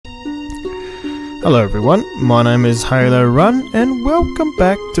Hello everyone, my name is Halo Run and welcome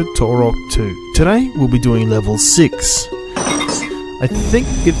back to Turok 2. Today we'll be doing level 6. I think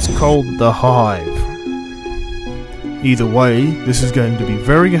it's called the Hive. Either way, this is going to be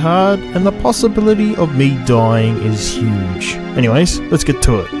very hard and the possibility of me dying is huge. Anyways, let's get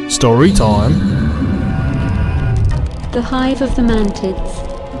to it. Story time. The Hive of the Mantids.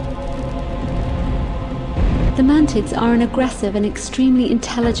 The Mantids are an aggressive and extremely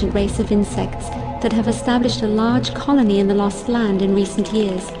intelligent race of insects that have established a large colony in the Lost Land in recent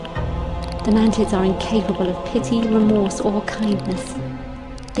years. The Mantids are incapable of pity, remorse, or kindness.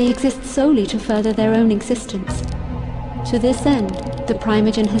 They exist solely to further their own existence. To this end, the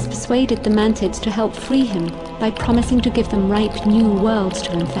Primogen has persuaded the Mantids to help free him by promising to give them ripe new worlds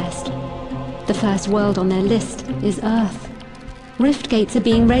to infest. The first world on their list is Earth. Rift gates are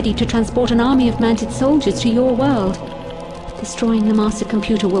being ready to transport an army of Mantid soldiers to your world. Destroying the master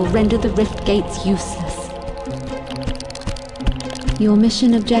computer will render the rift gates useless. Your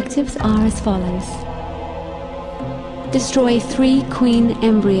mission objectives are as follows. Destroy 3 queen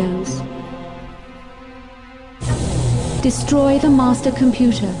embryos. Destroy the master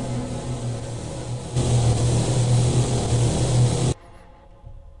computer.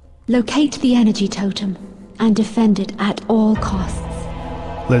 Locate the energy totem and defend it at all costs.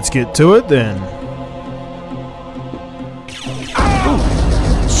 Let's get to it then.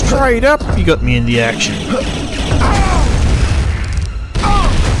 Straight up, you got me in the action.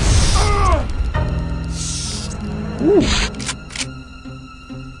 Ooh.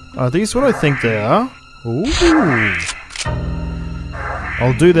 Are these what I think they are? Ooh.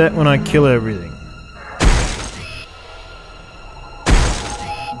 I'll do that when I kill everything.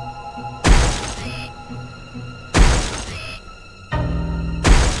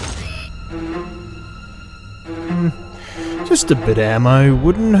 Just a bit of ammo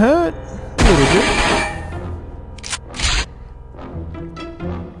wouldn't hurt. A little bit.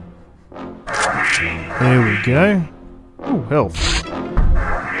 There we go. Ooh, health.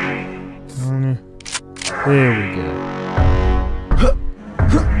 There we go.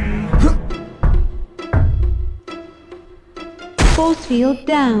 Force field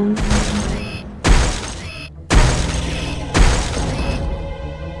down.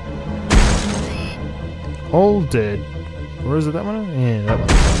 All dead. Or is it that one? Yeah, that one.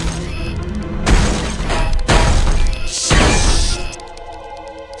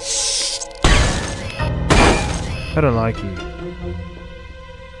 I don't like you.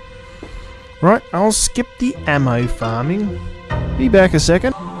 Right, I'll skip the ammo farming. Be back a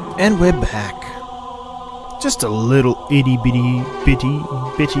second. And we're back. Just a little itty bitty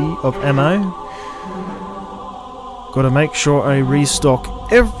of ammo. Gotta make sure I restock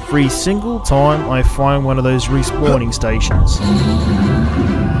every single time I find one of those respawning stations.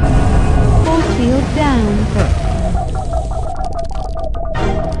 Force field down.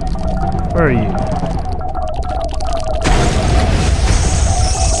 Where are you?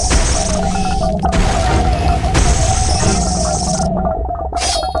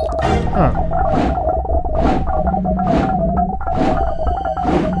 Huh.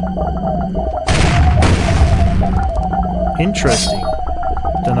 Interesting.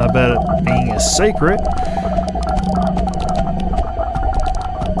 Don't know about it being a secret.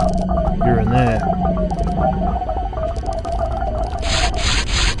 You're in there.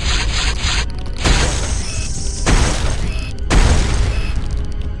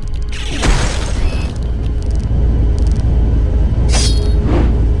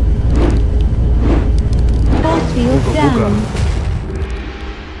 Force field down.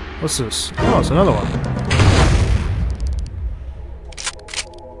 What's this? Oh, it's another one.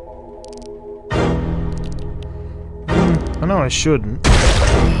 I know I shouldn't,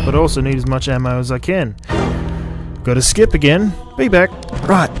 but I also need as much ammo as I can. Gotta skip again. Be back.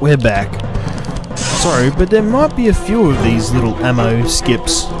 Right, we're back. Sorry, but there might be a few of these little ammo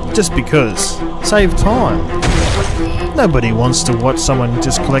skips, just because. Save time. Nobody wants to watch someone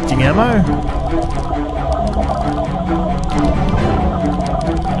just collecting ammo.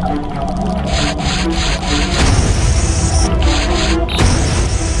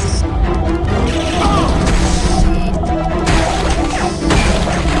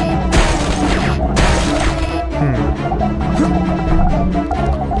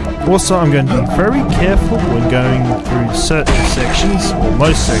 Also, I'm going to be very careful when going through certain sections, or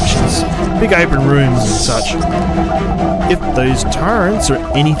most sections, big open rooms and such. If those turrets are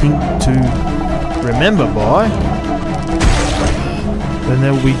anything to remember by, then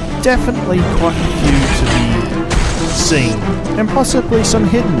there will be definitely quite a few to be seen, and possibly some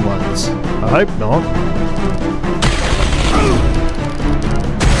hidden ones. I hope not.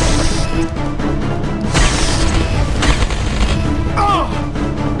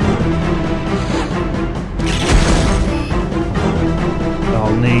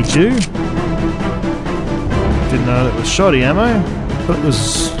 missed you. Didn't know that was shoddy ammo, but it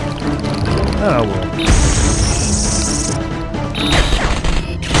was... oh well.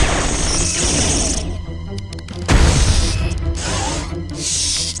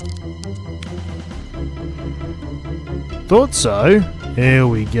 Thought so. Here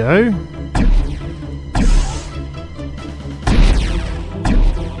we go.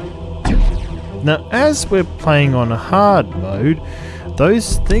 Now, as we're playing on hard mode,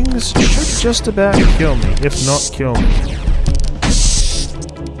 those things should just about kill me, if not kill me.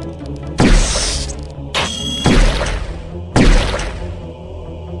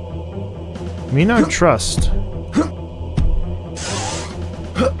 Me no trust.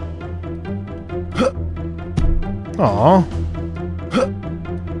 Aww.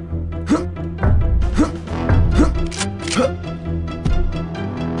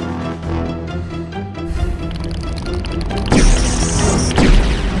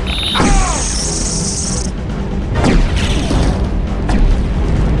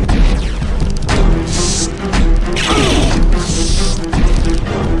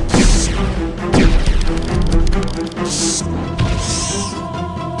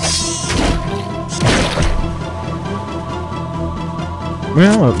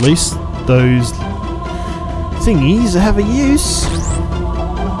 Well, at least those thingies have a use,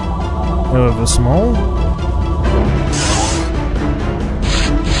 however small.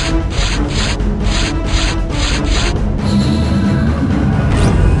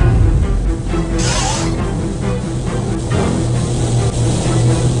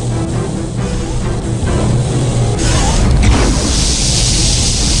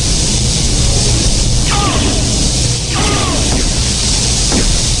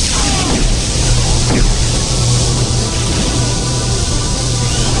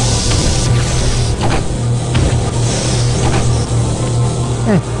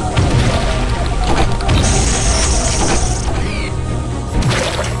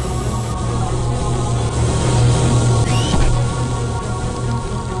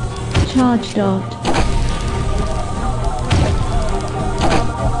 Charge dart.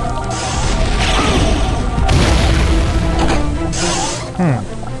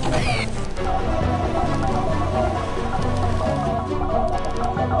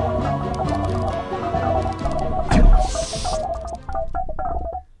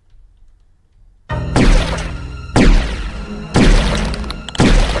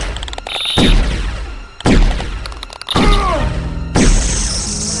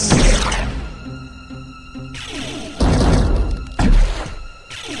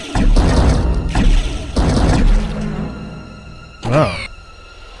 Wow.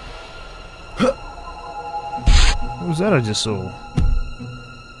 What was that I just saw?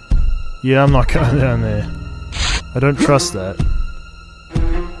 Yeah, I'm not going down there. I don't trust that.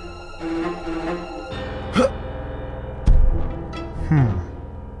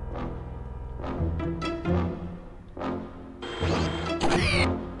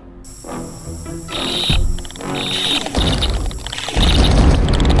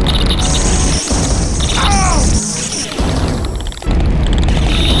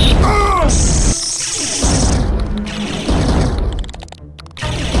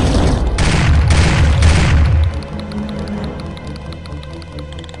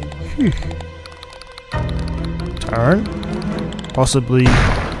 Turn, possibly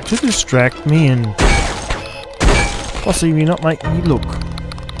to distract me and possibly not make me look.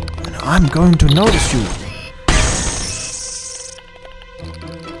 And I'm going to notice you.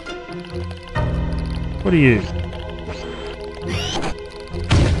 What are you?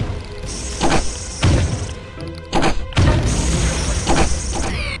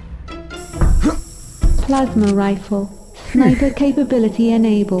 Plasma rifle. Sniper capability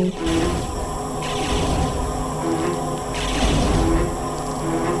enabled.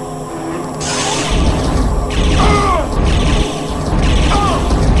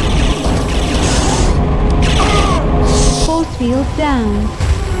 Force field down.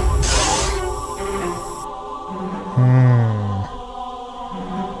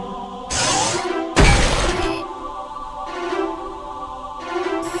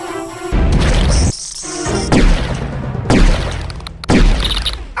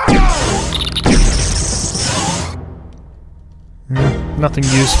 Nothing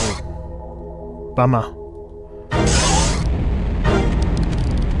useful. Bummer.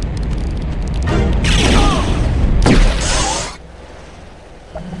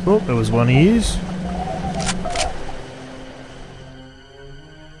 Thought there was one of yous.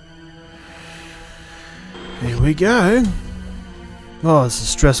 Here we go. Oh, this is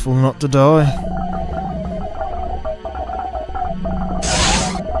stressful not to die.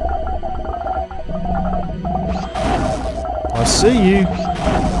 I see you.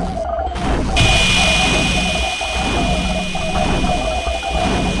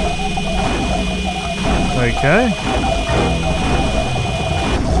 Okay.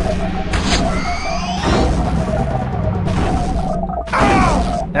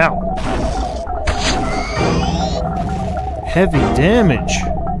 Ow. Heavy damage.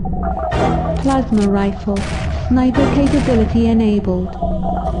 Plasma rifle. Sniper capability enabled.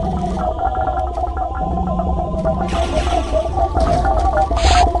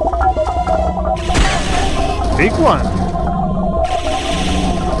 Big one.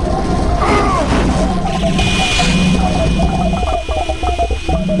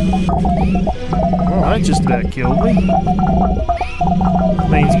 Oh, that just about killed me.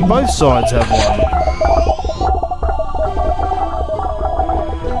 Means both sides have one.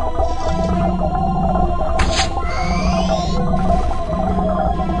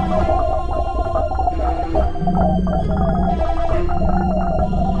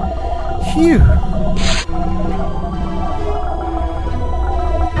 Phew.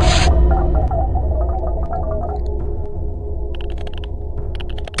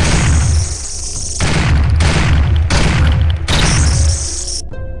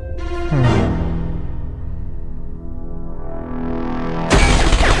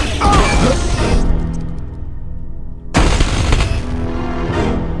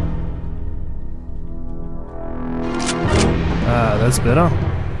 That's better.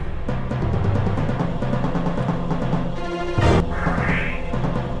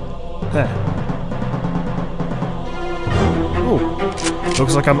 Oh,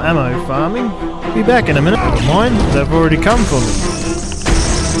 looks like I'm ammo farming. Be back in a minute. Never mind, they've already come for me.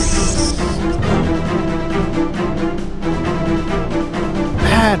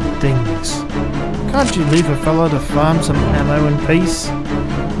 Bad things. Can't you leave a fella to farm some ammo in peace?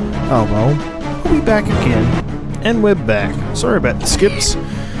 Oh well, we'll be back again. And we're back. Sorry about the skips,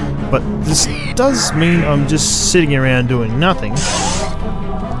 but this does mean I'm just sitting around doing nothing.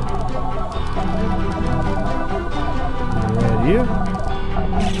 Right here.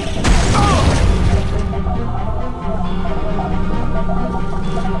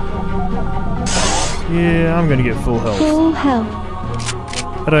 Yeah, I'm gonna get full health. Full health.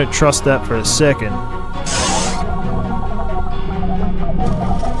 I don't trust that for a second.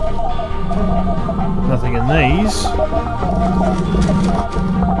 Nothing in these.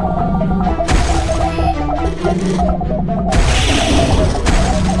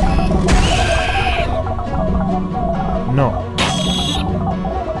 No.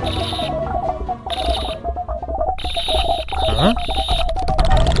 Huh?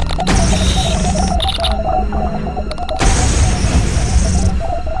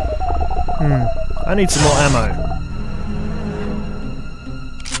 I need some more ammo.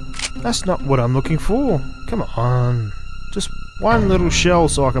 That's not what I'm looking for. Come on. Just one little shell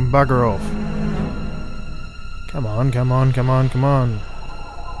so I can bugger off. Come on, come on, come on, come on.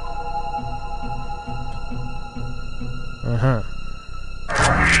 Uh-huh.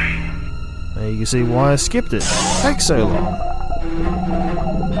 Now you can see why I skipped it. It takes so long.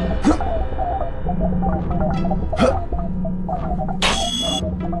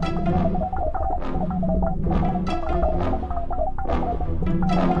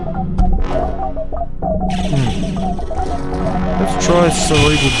 Let's try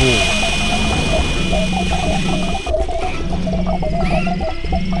cerebral ball.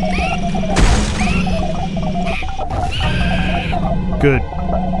 Good.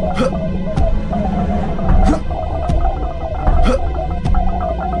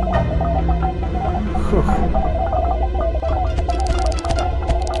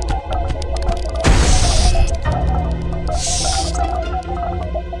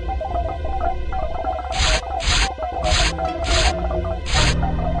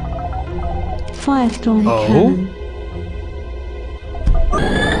 Firestorm Oh? cannon.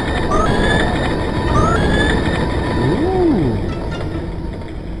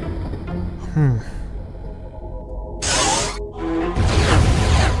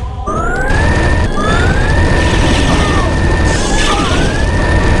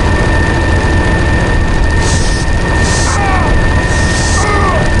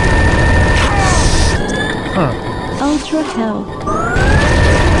 Ultra health.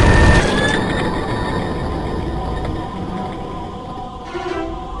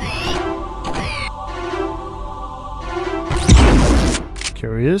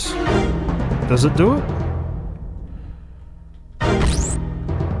 Curious. Does it do it?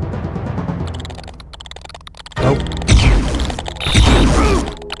 Nope.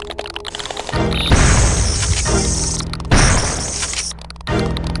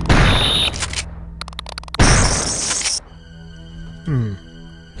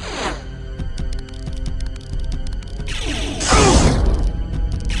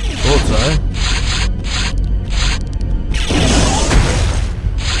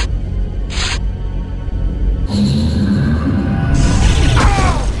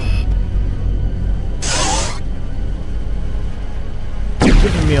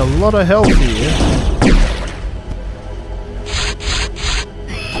 a lot of health here.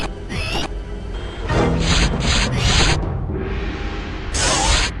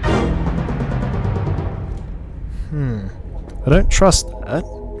 I don't trust that.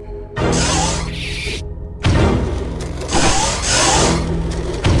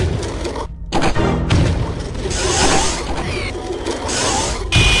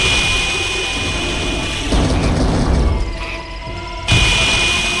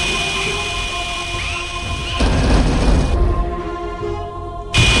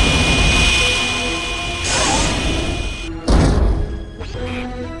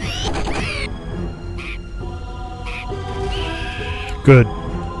 Good.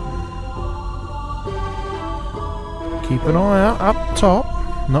 Keep an eye out up top,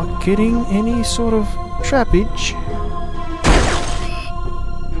 not getting any sort of trappage.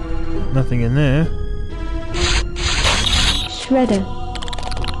 Nothing in there. Shredder.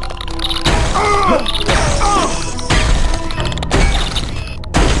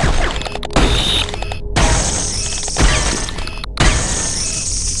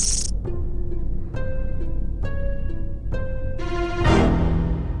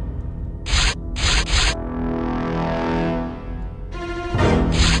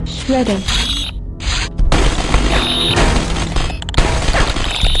 Shredder.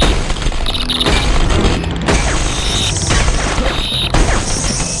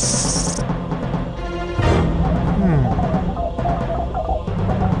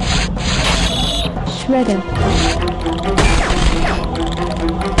 Shredder.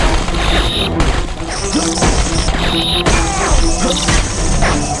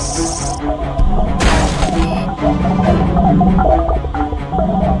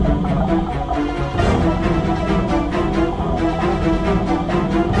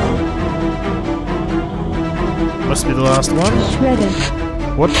 Must be the last one. Shredder.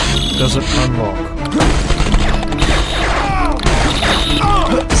 What does it unlock?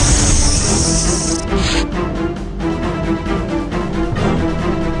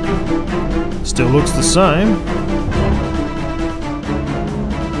 Still looks the same.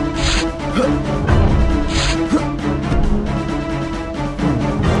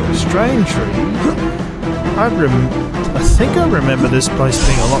 Strangely, I think I remember this place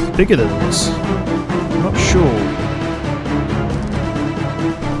being a lot bigger than this. I'm not sure.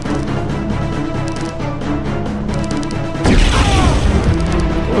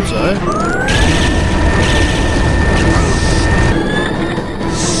 Thought so.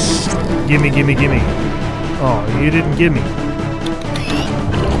 Gimme, gimme, gimme. Oh, you didn't gimme.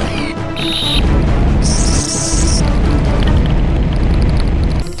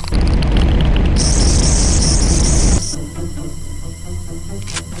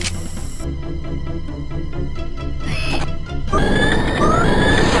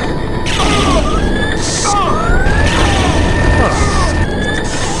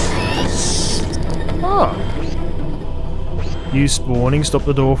 You spawning stop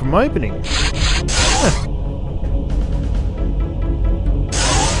the door from opening. Huh.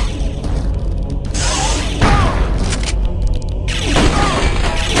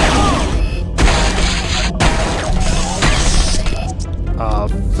 Our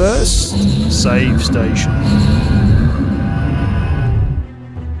first save station.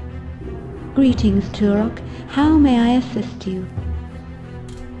 Greetings, Turok. How may I assist you?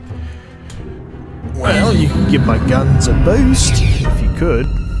 Well, you could give my guns a boost, if you could.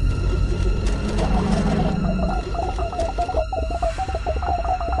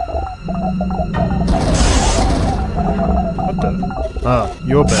 What the? Ah,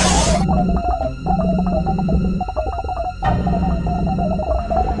 you're back.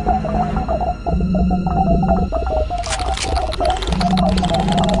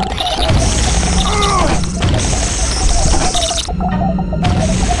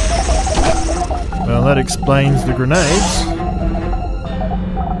 Well, that explains the grenades.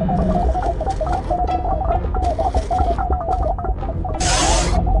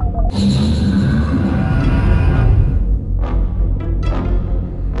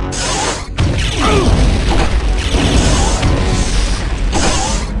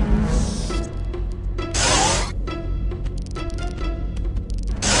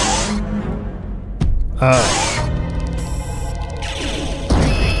 Ah.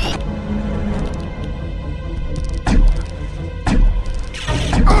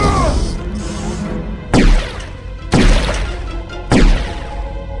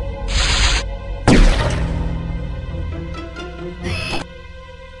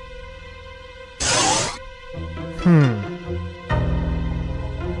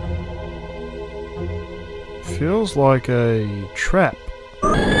 Feels like a trap.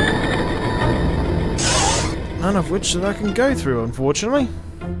 None of which that I can go through, unfortunately.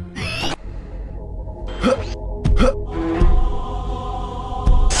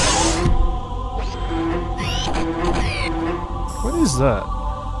 What is that?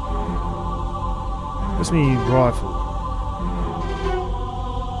 Where's me rifle?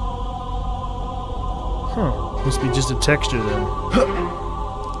 Huh, must be just a texture then.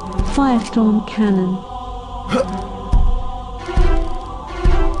 Firestorm cannon.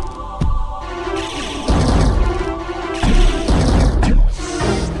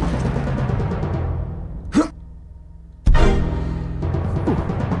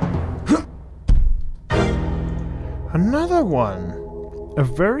 Another one. A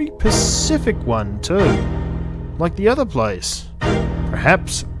very specific one too. Like the other place.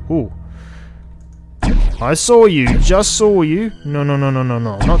 Perhaps. Ooh. I saw you. Just saw you. No.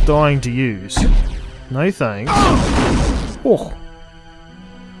 Not dying to use. No thanks. Oh.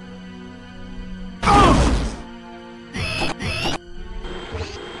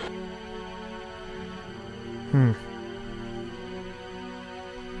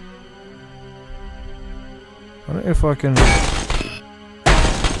 I don't know if I can...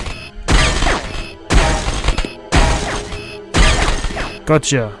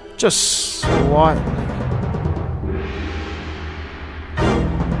 Gotcha. Just slightly.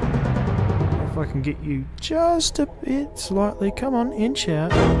 If I can get you just a bit slightly. Come on, inch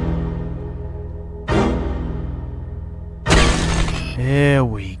out. There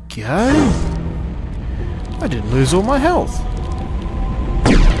we go. I didn't lose all my health.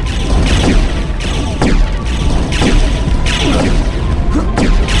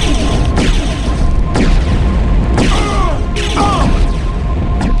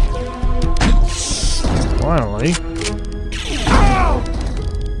 Finally.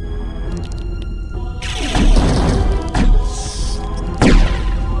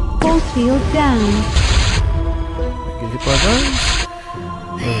 Force field down. Get hit by those.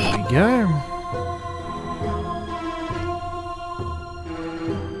 There we go.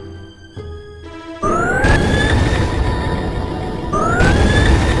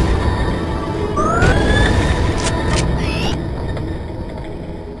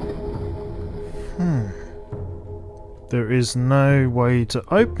 There is no way to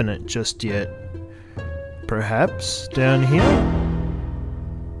open it just yet. Perhaps down here?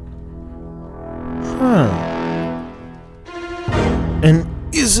 Huh. And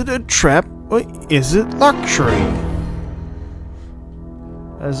is it a trap or is it luxury?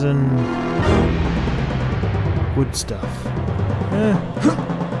 As in... good stuff.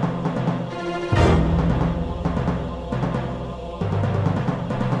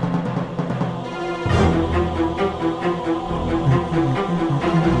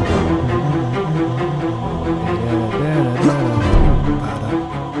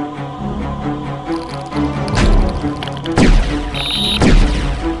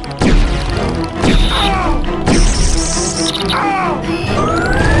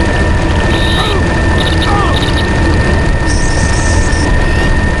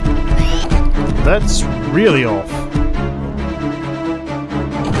 That's really off.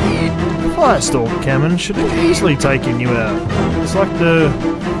 Firestorm cannon should have easily taken you out. It's like the...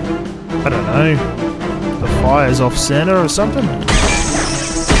 I don't know... the fire's off center or something?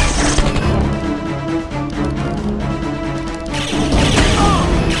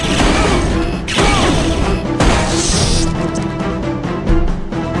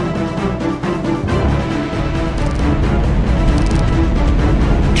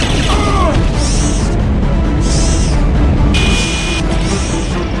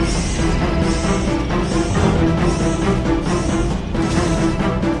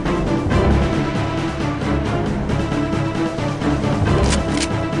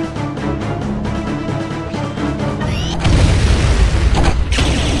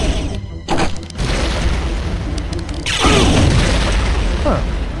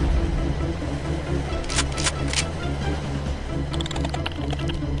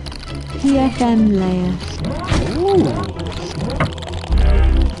 TFM layer.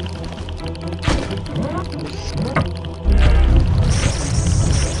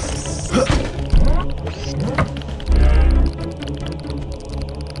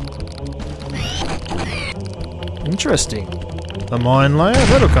 Interesting. A mine layer?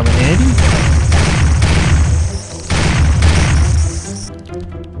 That'll come in handy.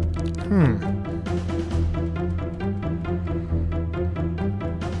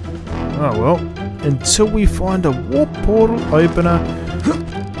 Oh well, until we find a warp portal opener,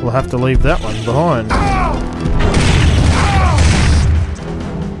 we'll have to leave that one behind.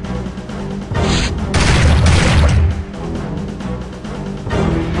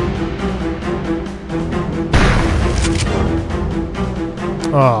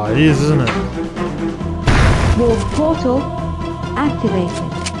 is, isn't it? Warp portal activated.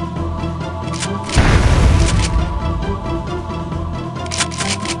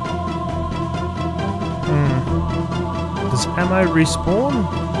 Does ammo respawn?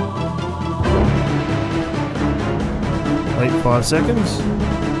 Wait 5 seconds.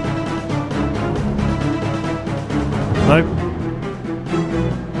 Nope.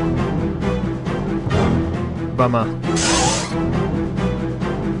 Bummer.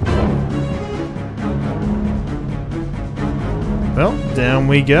 Well, down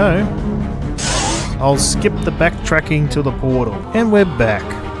we go. I'll skip the backtracking to the portal. And we're back.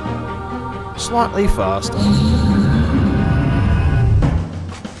 Slightly faster.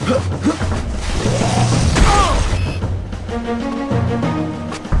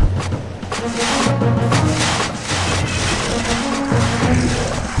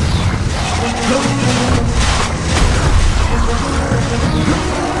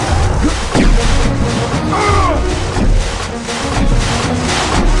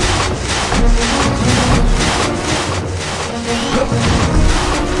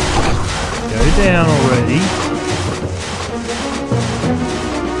 Go down already.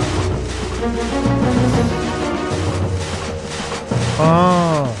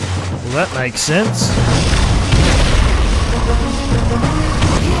 Oh, well that makes sense.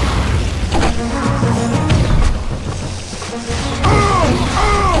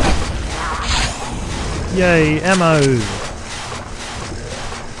 Yay, ammo!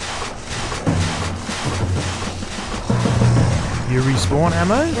 You respawn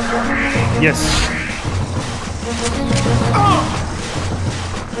ammo? Yes.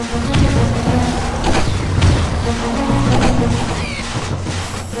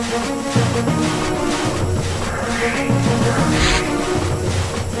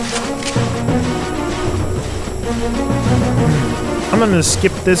 I'm gonna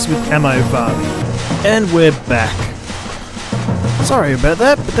skip this with ammo farming. And we're back. Sorry about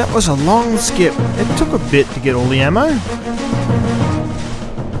that, but that was a long skip. It took a bit to get all the ammo.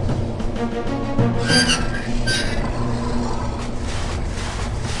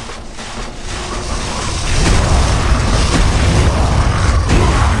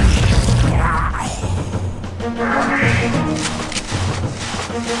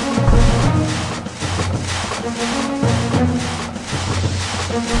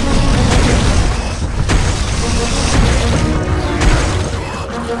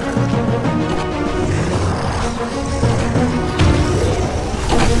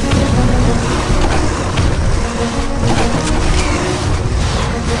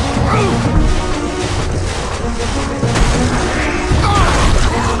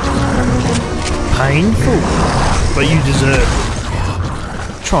 Painful, but you deserve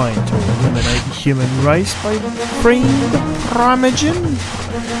it. Trying to eliminate the human race by freeing the Primogen?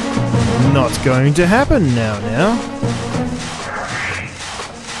 Not going to happen now.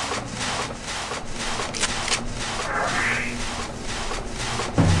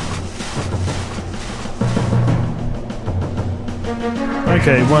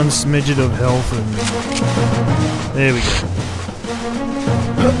 Okay, one smidget of health and there we go.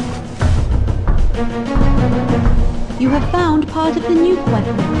 You have found part of the nuke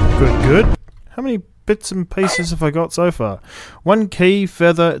weapon. Good. How many bits and pieces have I got so far? One key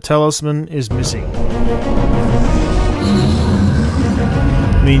feather talisman is missing.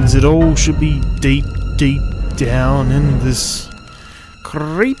 Means it all should be deep down in this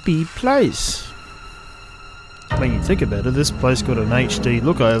creepy place. When you think about it, this place got an HD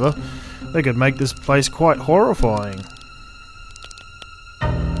look over. They could make this place quite horrifying.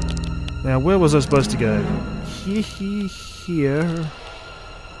 Now, where was I supposed to go? Here.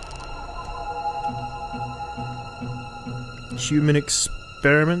 Human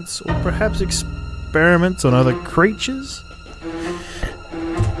experiments, or perhaps experiments on other creatures?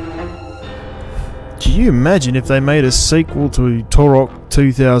 Can you imagine if they made a sequel to Turok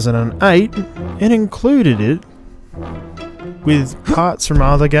 2008 and included it with parts from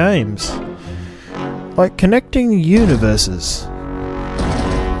other games? Like connecting universes.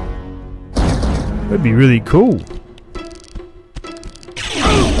 That'd be really cool.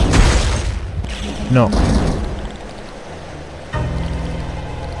 No.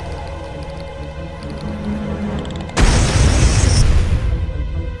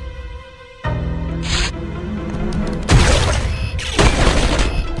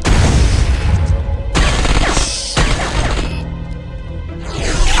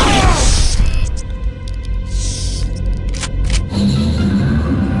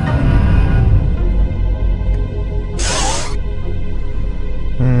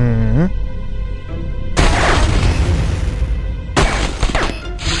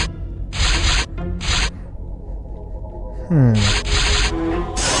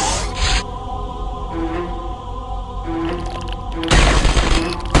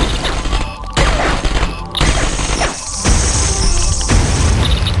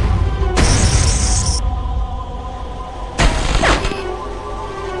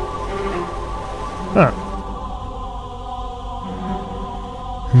 Huh.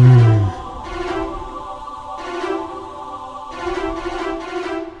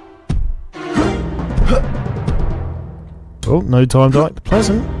 Oh, no time to act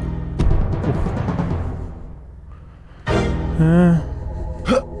pleasant.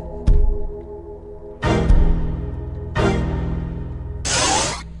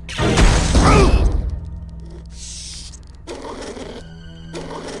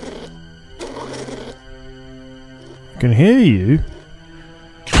 I can hear you.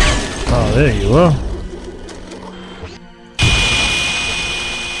 Oh, there you are.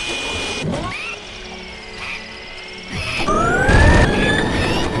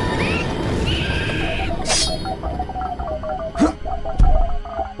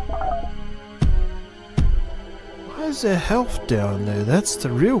 Why is there health down there? That's the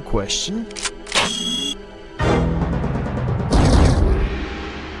real question.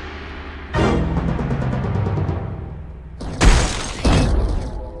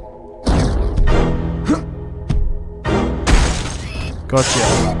 Gotcha.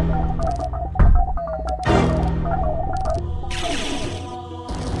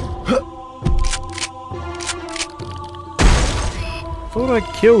 Thought I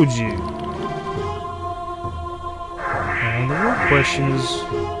killed you. And the real question is...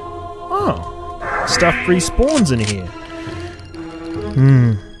 Oh, stuff respawns in here.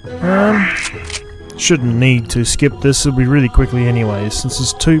 Shouldn't need to skip this, it'll be really quickly anyway, since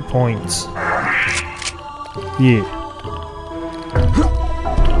it's 2 points. Yeah.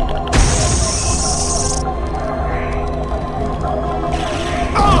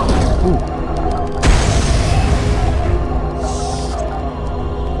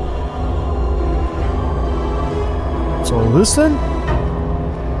 All this then?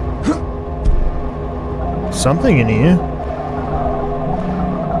 Something in here.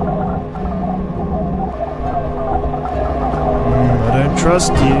 I don't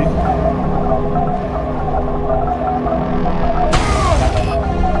trust you.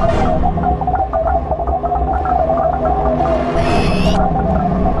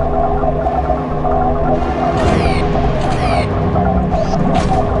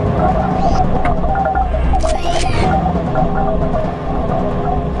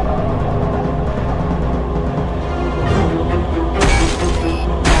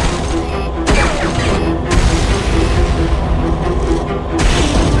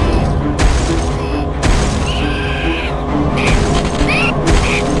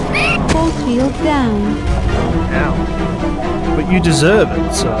 Down. Ow. But you deserve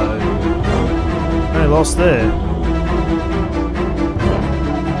it, so... I lost there.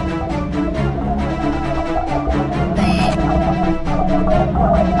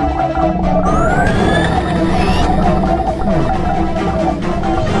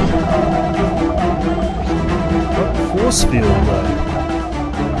 What force field, though?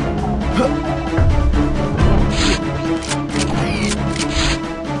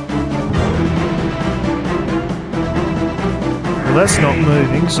 Well, that's not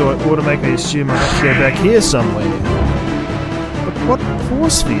moving, so I automatically assume I have to go back here somewhere. But what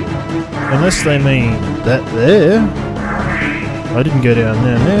force field? Unless they mean that there. I didn't go down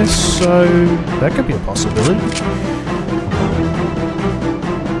there, so that could be a possibility.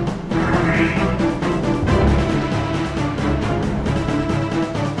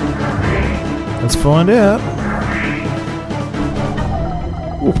 Let's find out.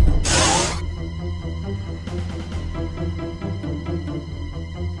 Ooh.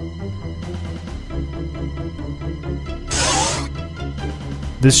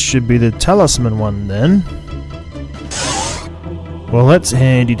 This should be the talisman one then. Well, that's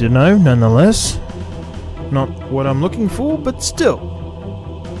handy to know nonetheless. Not what I'm looking for, but still.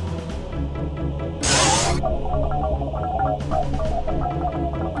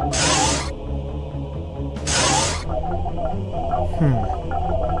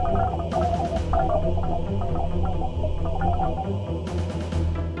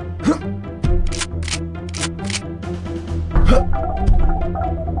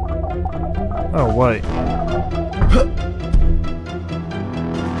 Oh, wait.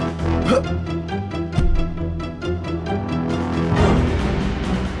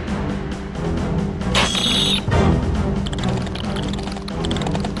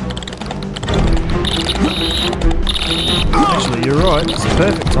 Actually, you're right. It's the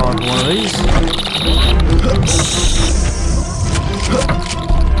perfect time for one of these.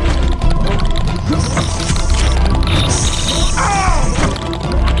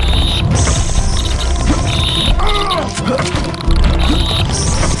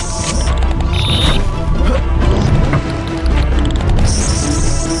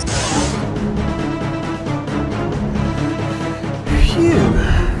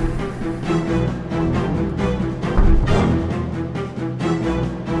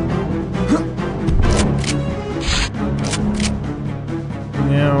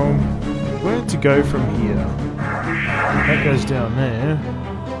 Now, where to go from here? That goes down there.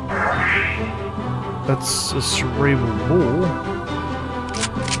 That's a cerebral ball.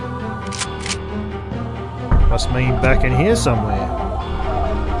 Must mean back in here somewhere.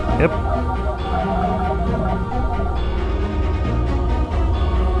 Yep.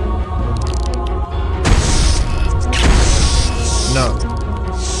 No.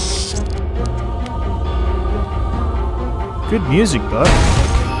 Good music, though.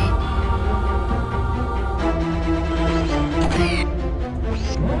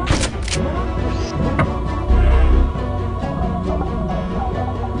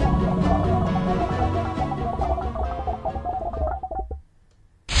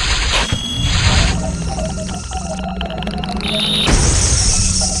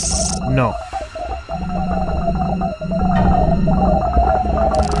 No.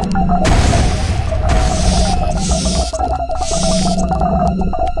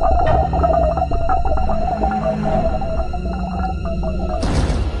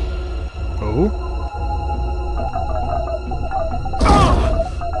 Oh.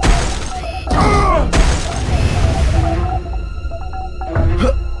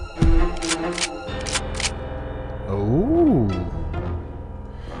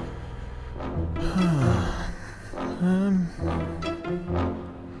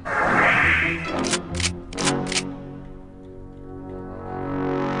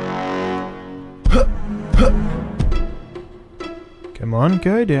 Come on,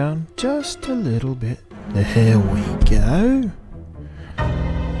 go down just a little bit. There we go.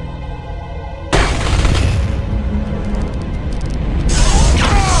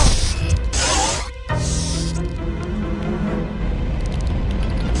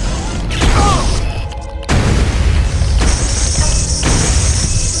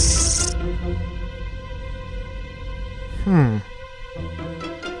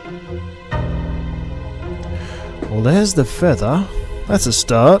 Well, there's the feather. That's a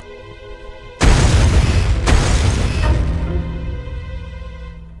start.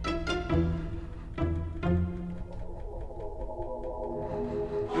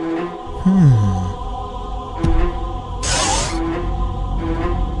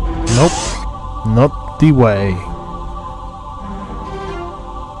 Nope. Not the way.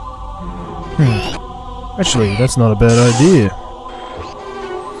 Actually, that's not a bad idea.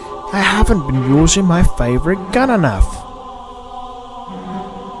 I haven't been using my favorite gun enough.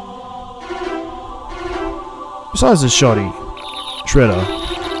 Besides the shotty, Shredder.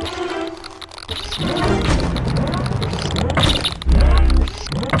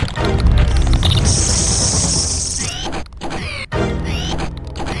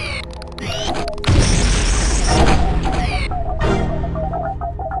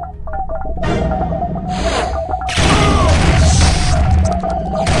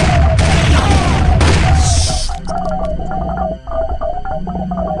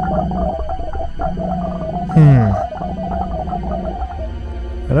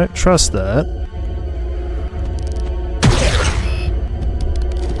 I don't trust that.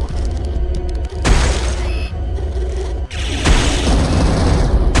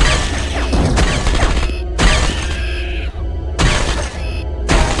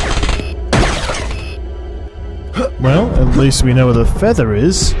 Well, at least we know where the feather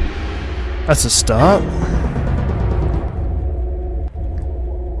is. That's a start.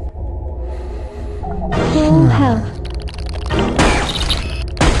 Full health.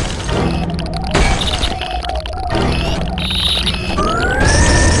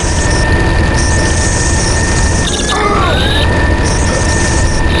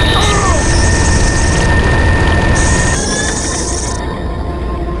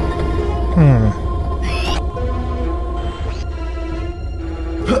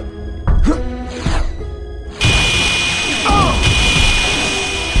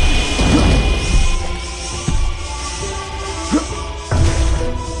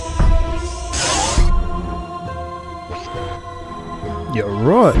 You're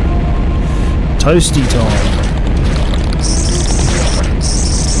right. Toasty time.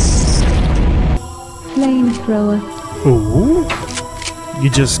 Flamethrower. Ooh. You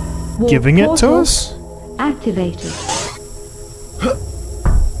just giving it to us? Activated.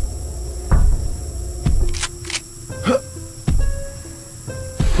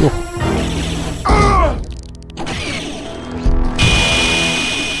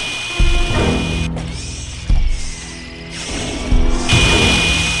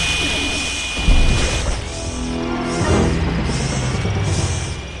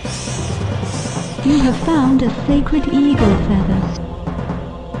 You have found a sacred eagle feather.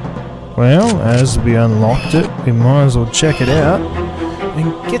 Well, as we unlocked it, we might as well check it out.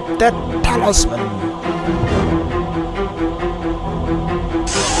 and get that talisman.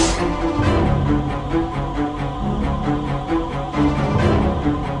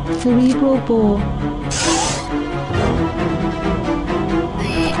 Cerebral bore.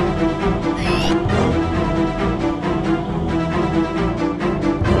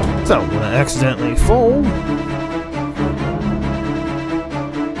 Don't want to accidentally fall.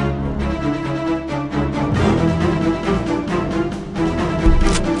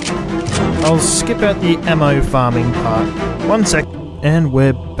 I'll skip out the ammo farming part. 1 sec, and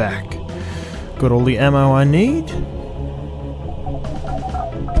we're back. Got all the ammo I need.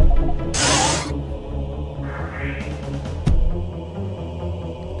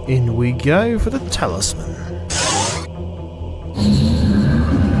 In we go for the talisman.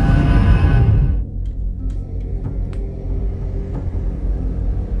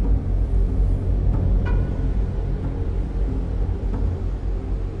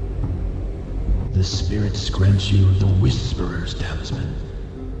 The spirits grant you the Whisperer's Talisman.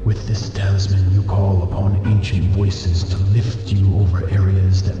 With this talisman you call upon ancient voices to lift you over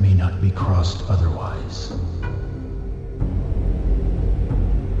areas that may not be crossed otherwise.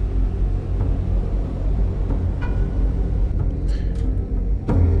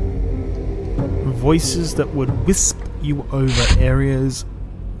 Voices that would wisp you over areas.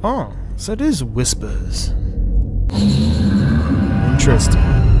 Oh, so it is whispers. Interesting.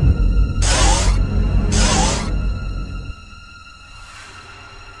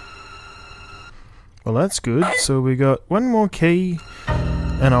 Well, that's good. So we got one more key,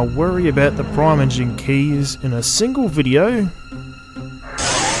 and I'll worry about the Primogen keys in a single video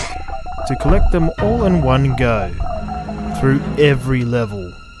to collect them all in one go through every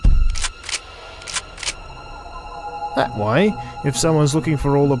level. That way, if someone's looking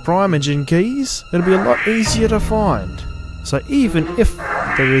for all the Primogen keys, it'll be a lot easier to find. So even if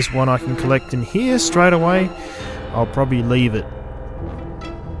there is one I can collect in here straight away, I'll probably leave it.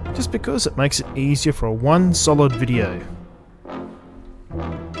 Just because it makes it easier for one solid video.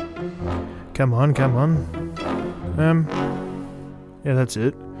 Come on, come on. Yeah, that's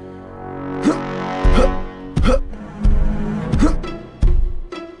it.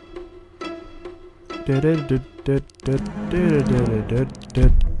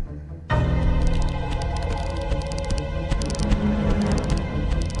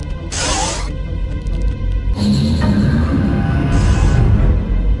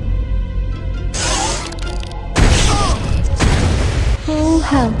 Full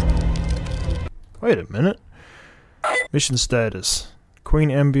health. Wait a minute. Mission status. Queen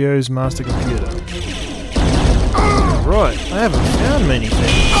Ambio's master computer. Right, I haven't found many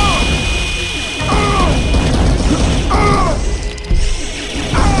things.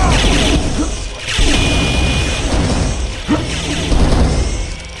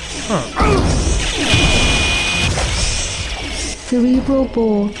 Cerebral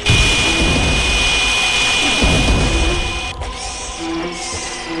bore.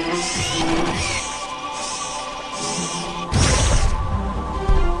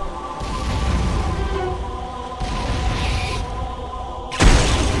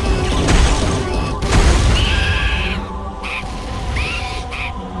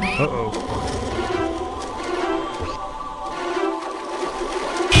 Uh-oh.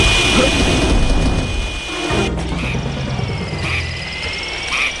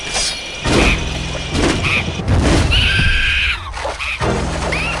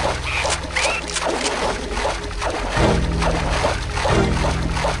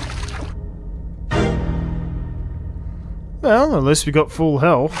 Well, at least we got full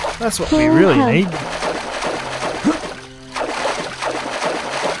health. That's what we really need.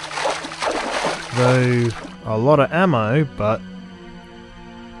 Though, a lot of ammo, but...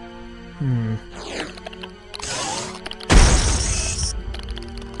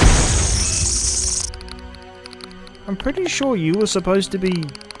 I'm pretty sure you were supposed to be...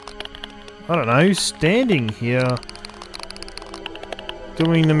 I don't know, standing here...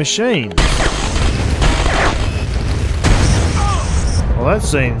 doing the machine. Well, that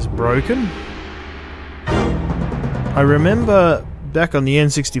seems broken. I remember back on the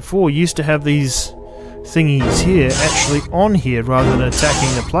N64 used to have these thingies here actually on here rather than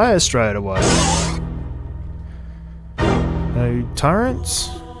attacking the player straight away. No turrets?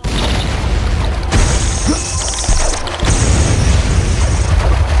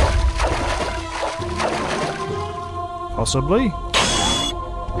 Possibly.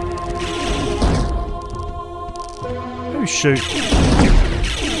 Oh shoot.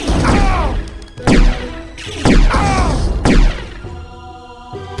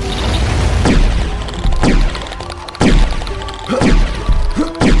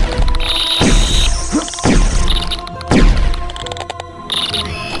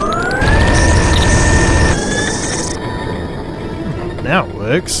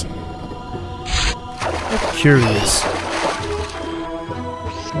 works. Curious.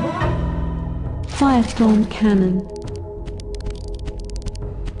 Firestorm cannon.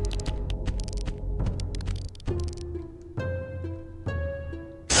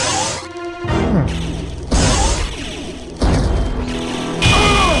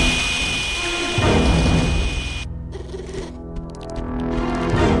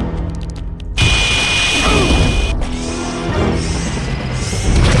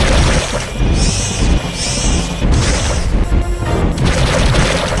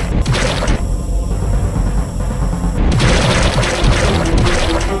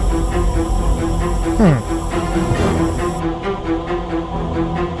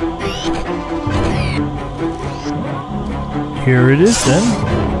 Here it is then.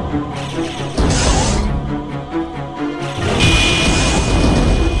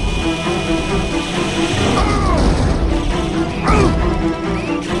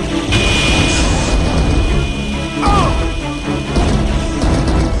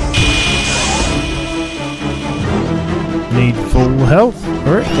 Need full health,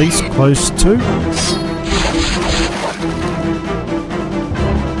 or at least close to.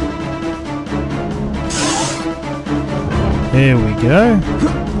 There we go.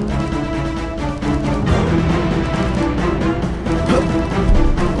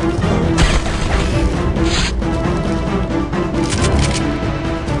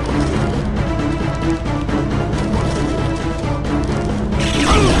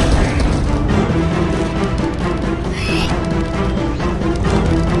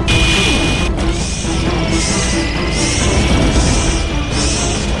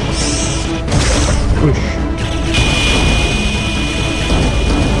 Push.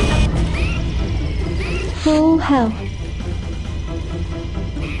 Full health.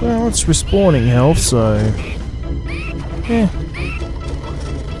 Well, it's respawning health, so... yeah.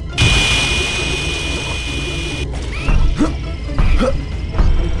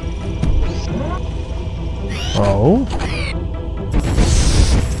 Oh.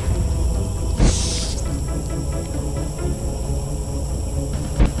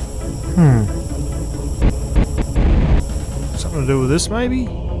 Something to do with this, maybe?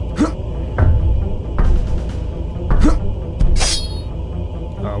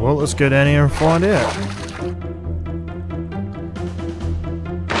 Well, let's go down here and find out.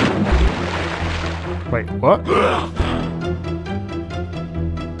 Wait, what?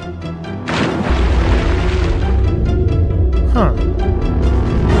 Huh.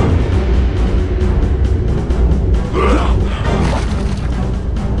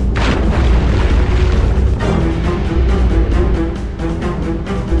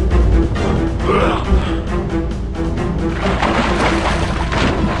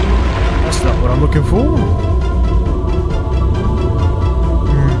 Looking for?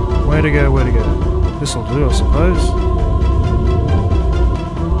 Where to go, where to go? This'll do, I suppose.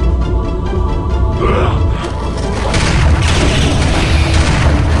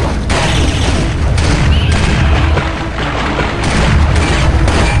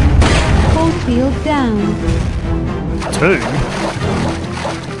 Whole field down. 2?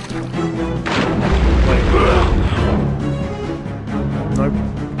 Wait. Nope.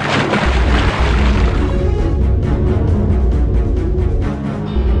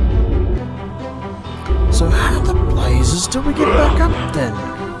 So how the blazes do we get back up then?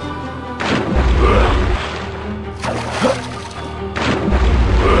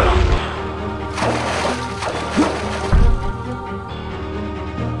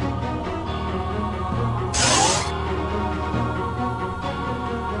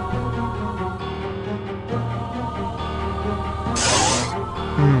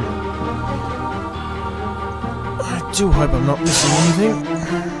 I do hope I'm not missing anything.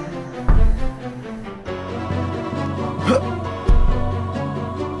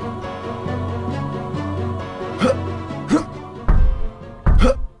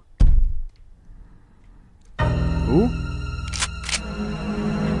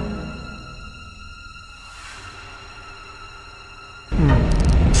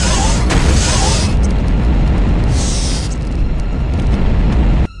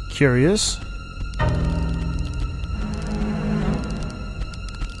 Curious.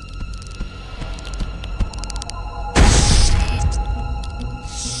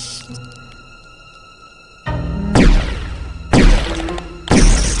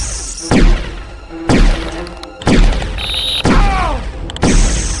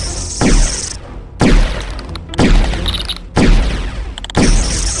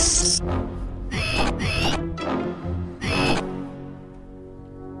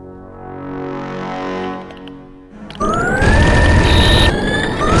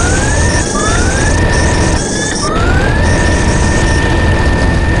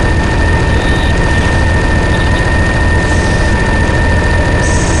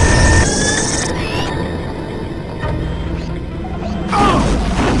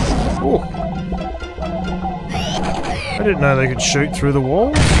 didn't know they could shoot through the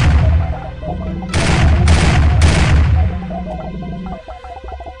walls.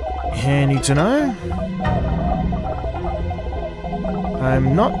 Handy to know.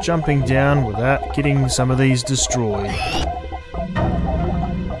 I'm not jumping down without getting some of these destroyed.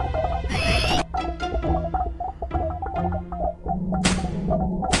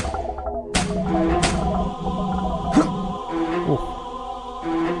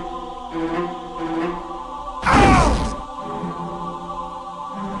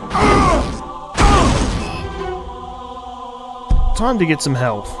 Time to get some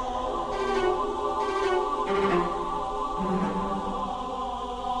health.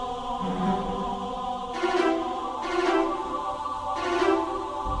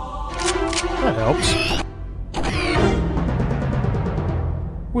 That helps.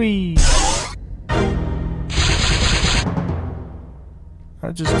 Whee!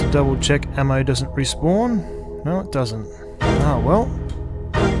 Just to double check ammo doesn't respawn. No, it doesn't. Oh well.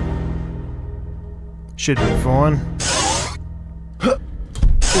 Should be fine.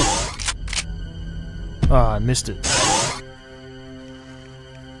 Ah, I missed it.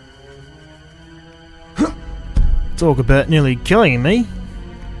 Talk about nearly killing me.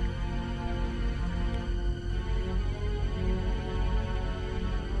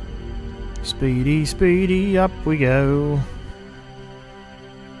 Speedy, speedy, up we go.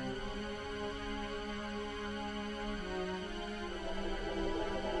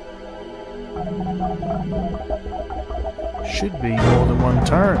 Should be more than one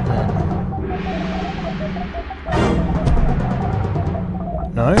turret then.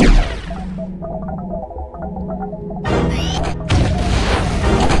 No?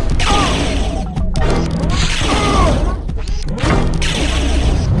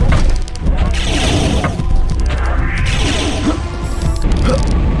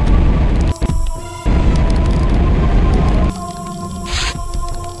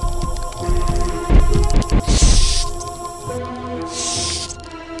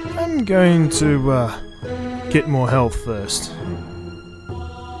 I'm going to get more health first.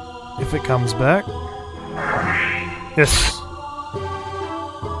 If it comes back. Yes.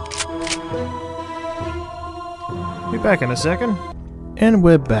 Be back in a second. And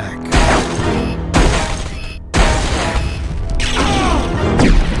we're back.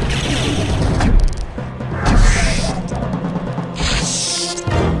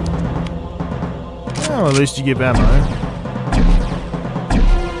 Oh, at least you get ammo.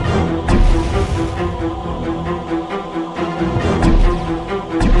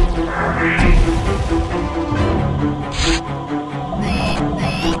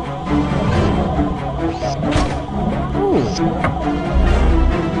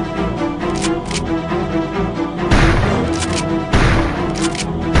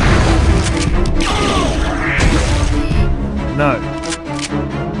 No.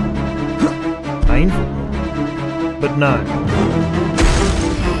 Painful. But no.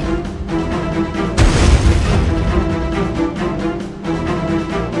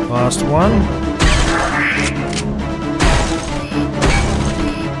 Last one.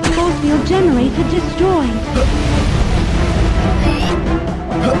 Force field generator destroyed.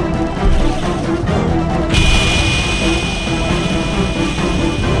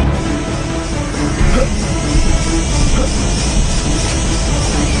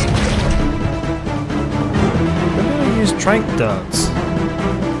 Trank darts. I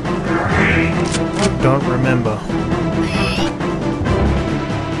don't remember.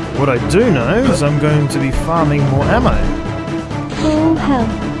 What I do know is I'm going to be farming more ammo. Full health.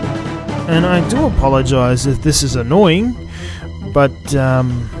 And I do apologise if this is annoying, but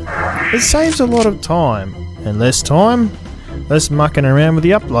it saves a lot of time. And less time, less mucking around with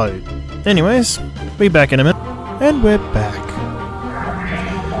the upload. Anyways, be back in a minute. And we're back.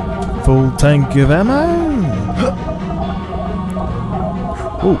 Full tank of ammo.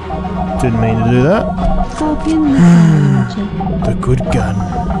 Oh, didn't mean to do that. Scorpion missile launcher. The good gun.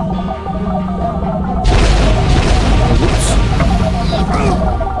 Whoops.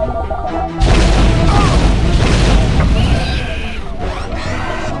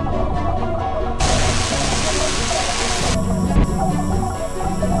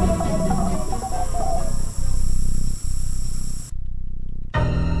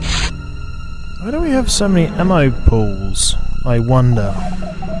 Why do we have so many ammo pools? I wonder.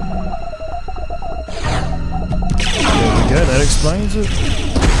 Yeah, that explains it.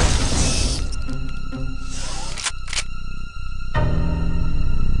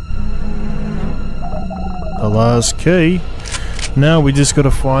 The last key. Now we just gotta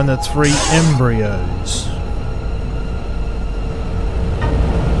find the 3 embryos.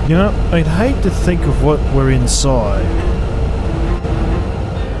 You know, I'd hate to think of what we're inside.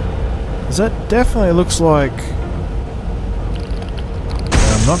 'Cause that definitely looks like...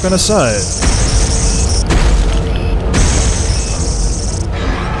 I'm not gonna say it.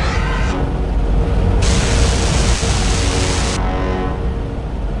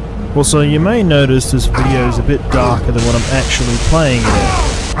 Also, you may notice this video is a bit darker than what I'm actually playing it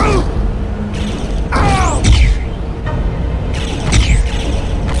at.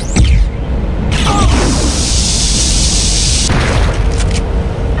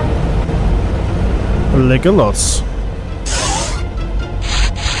 Legolas.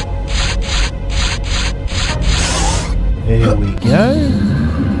 Here we go.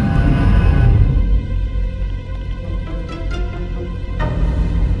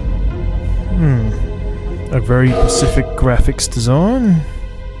 A very Pacific graphics design.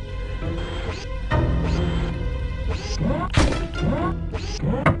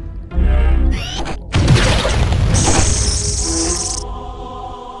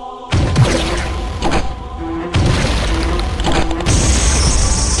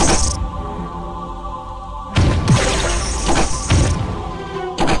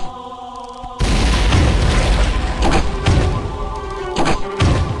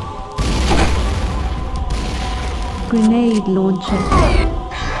 Grenade launcher.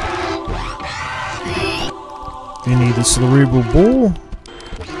 You need a cerebral ball.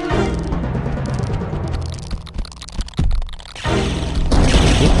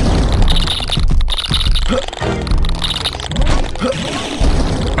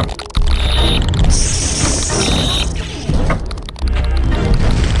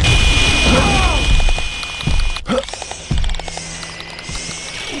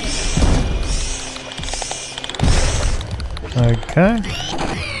 Okay.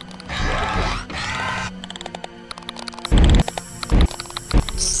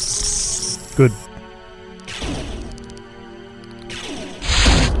 Good.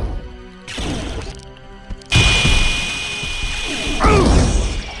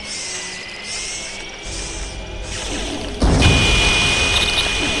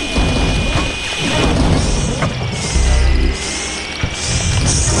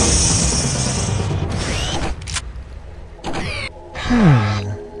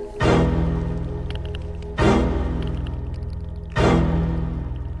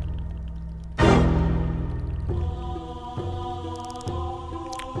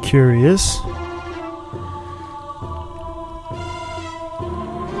 Curious.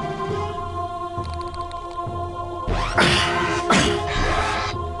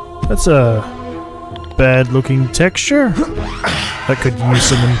 That's a bad looking texture. That could use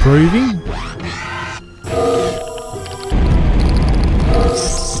some improving.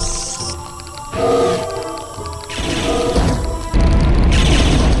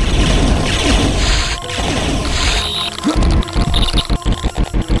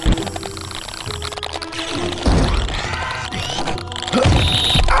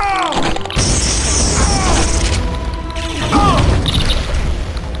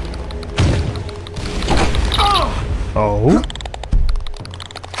 Oh.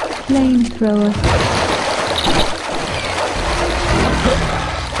 Flamethrower.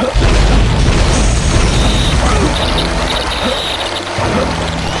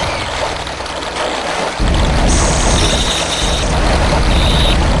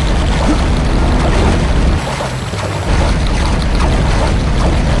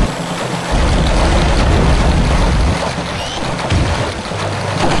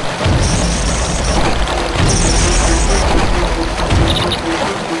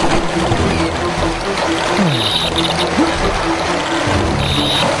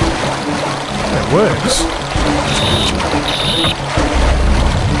 Works.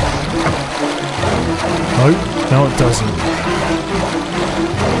 Oh, no it doesn't.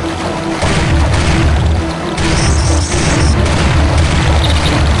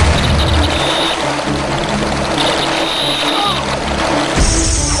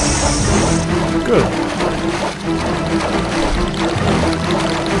 Good.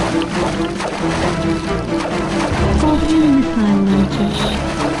 Scorpion missile launcher.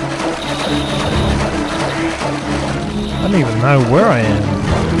 I don't even know where I am.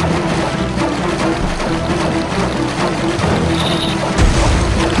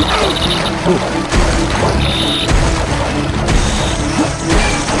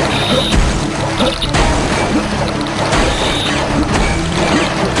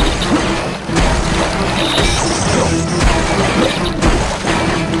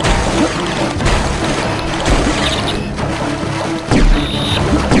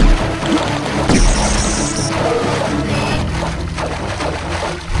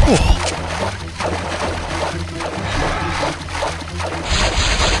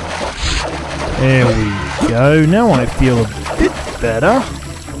 There we go. Now I feel a bit better.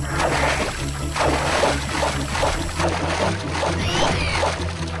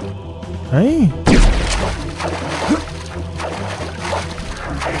 Hey?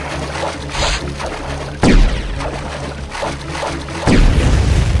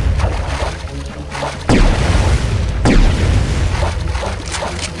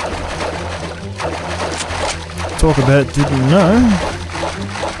 Talk about didn't know.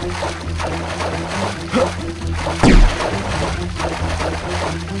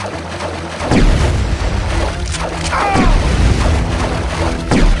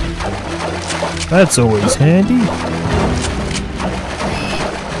 That's always handy.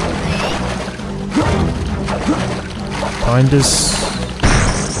 Find us.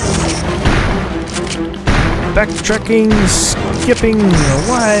 Backtracking, skipping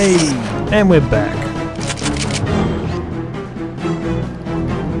away, and we're back.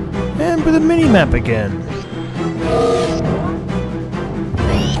 And with a mini-map again.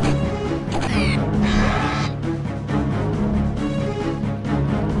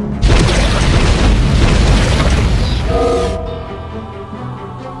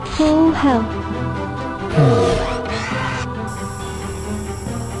 Full health.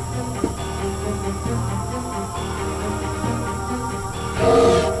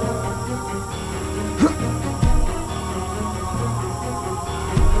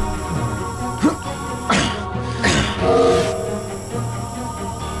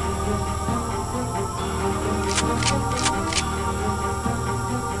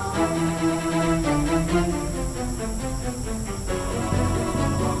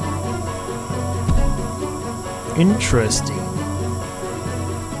 Interesting.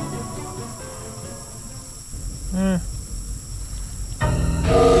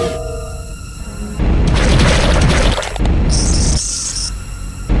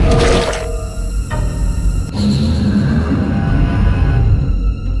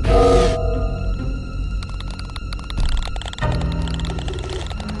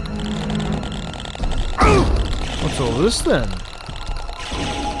 What's all this then?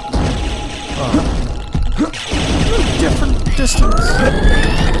 Oh. Different distance.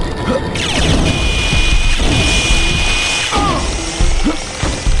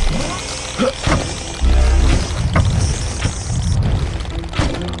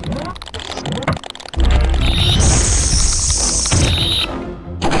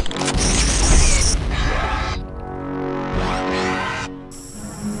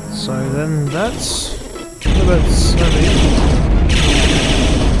 So then that's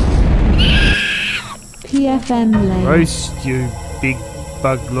PFM lane. roast, you big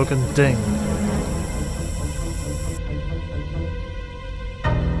bug-looking thing.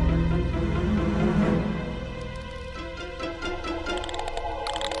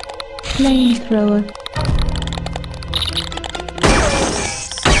 Flamethrower.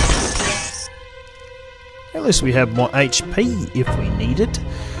 At least we have more HP if we need it.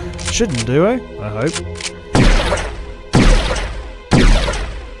 Shouldn't do, eh? I hope.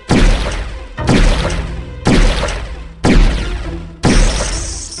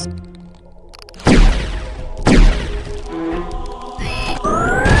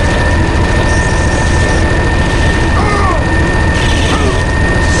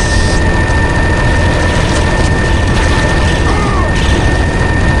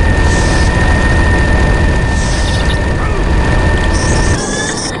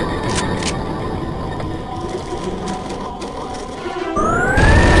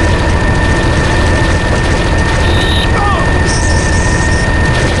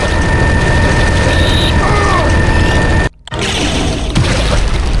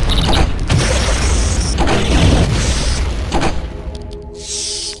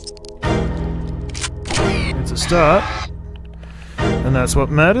 Start, and that's what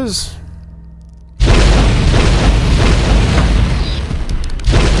matters.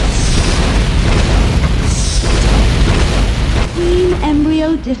 Queen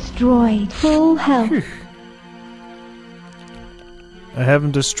embryo destroyed. Full health. I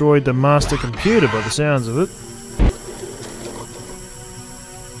haven't destroyed the master computer by the sounds of it.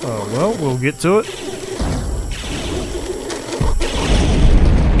 Oh well, we'll get to it.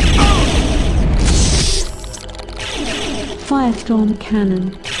 Firestorm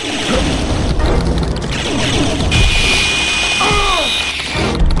cannon.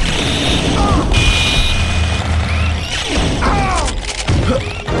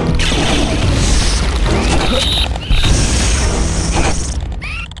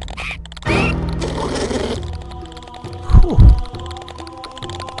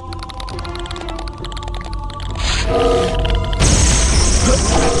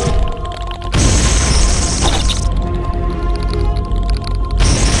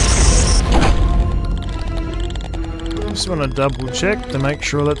 Just want to double check to make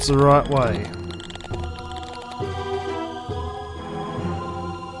sure that's the right way.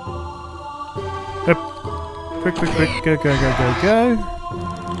 Yep. Quick, quick, quick. Go, go, go, go, go.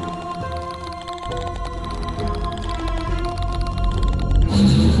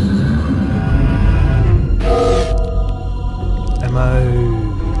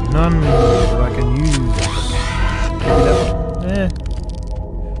 None that I can use. Maybe that one. Eh.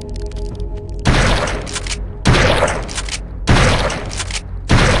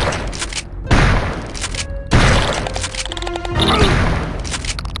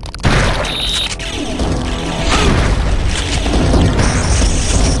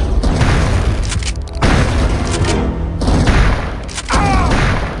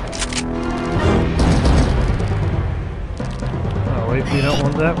 We don't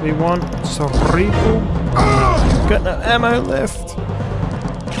want that, we want cerebral. Got no ammo left.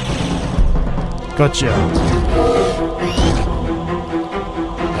 Gotcha.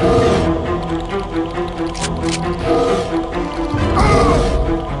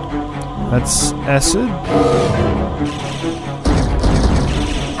 That's acid.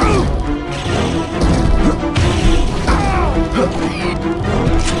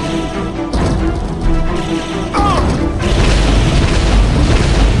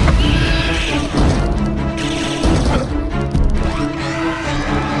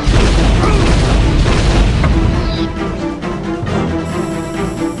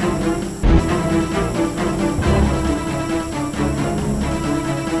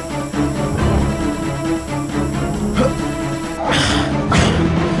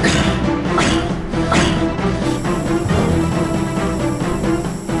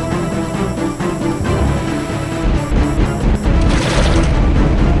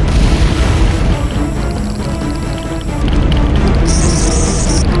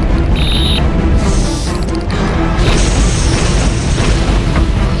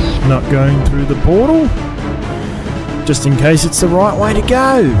 Not going through the portal, just in case it's the right way to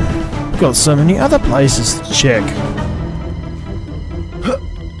go. Got so many other places to check.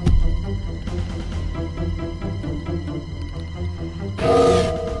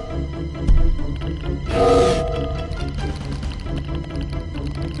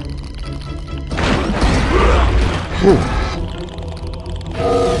 Ooh.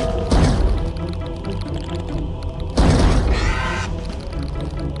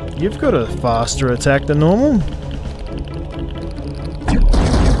 You've got a faster attack than normal.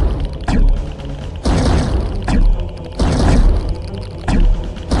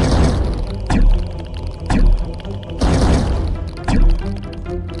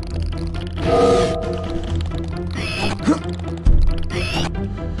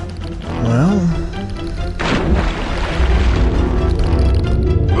 Well...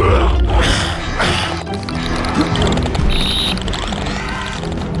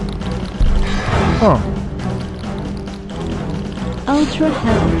 Oh. Ultra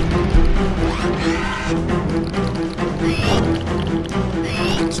health.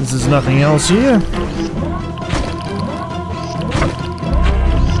 Since there's nothing else here.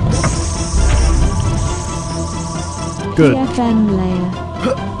 Good. TFM layer.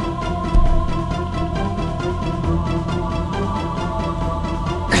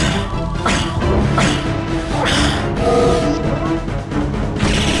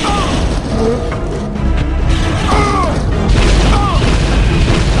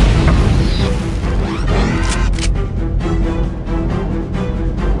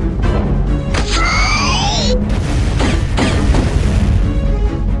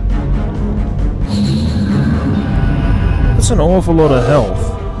 An awful lot of health.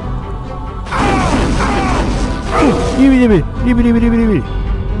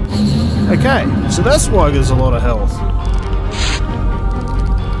 Okay, so that's why there's a lot of health.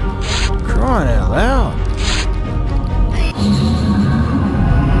 Crying out loud.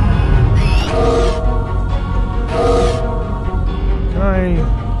 Can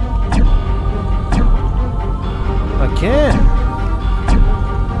I can.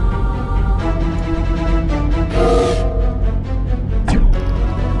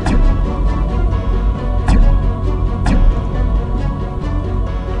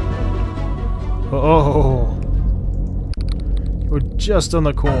 Oh, we're just on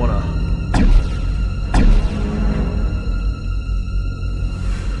the corner.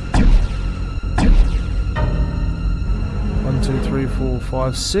 One, two, three, four,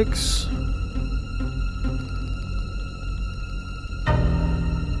 five, six.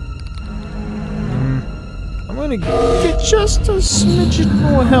 I'm gonna get just a smidgen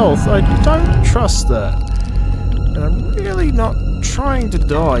more health. I don't trust that. And I'm really not trying to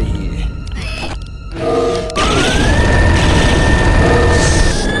die here.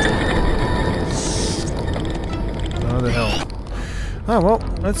 What the hell? Oh well,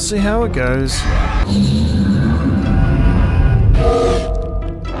 let's see how it goes.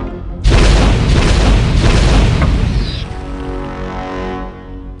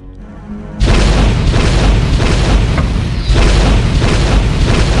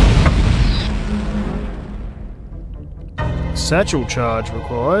 Satchel charge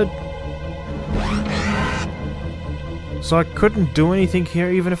required. So I couldn't do anything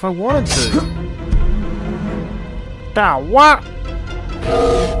here even if I wanted to. Da what?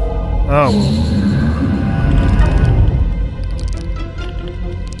 Oh well.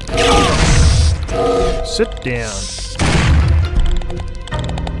 Sit down.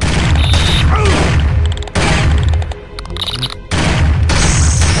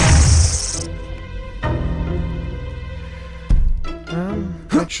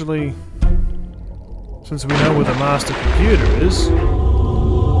 Actually, since we know where the master computer is,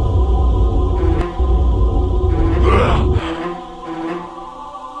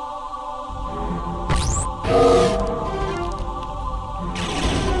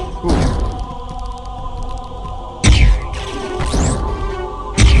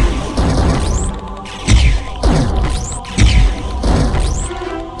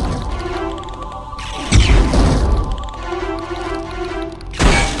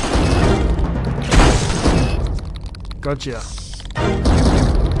 gotcha.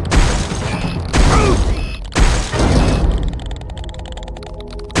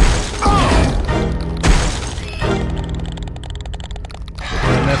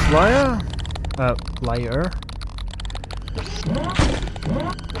 EMF layer? Layer.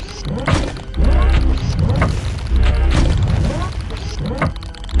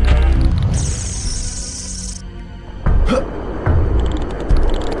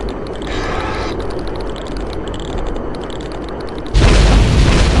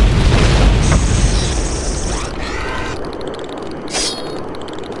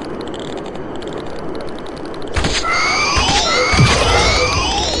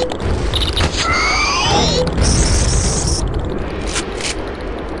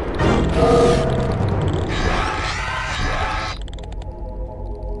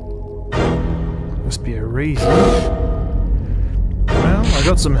 Must be a reason. Well, I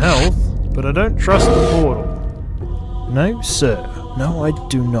got some health, but I don't trust the portal. No, sir. No, I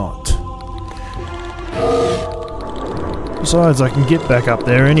do not. Besides, I can get back up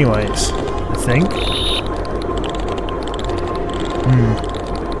there anyways, I think.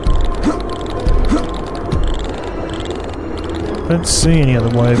 Don't see any other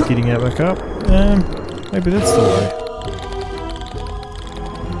way of getting out back up. Maybe that's the way.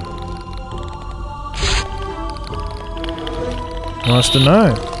 Nice to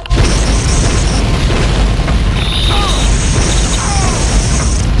know.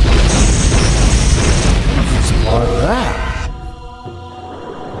 Survive that.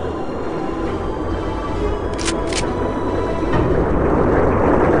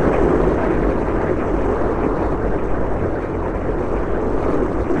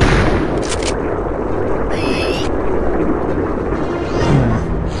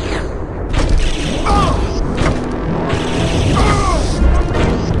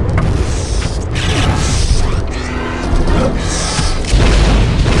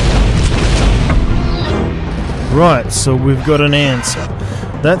 Right, so we've got an answer.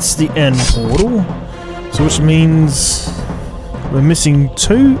 That's the end portal, so which means we're missing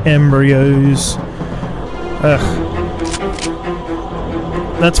 2 embryos. Ugh.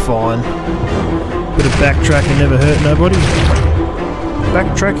 That's fine. Bit of backtracking never hurt nobody.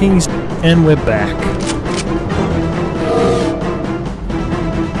 Backtracking's and we're back.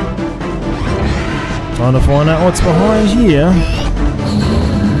 Time to find out what's behind here.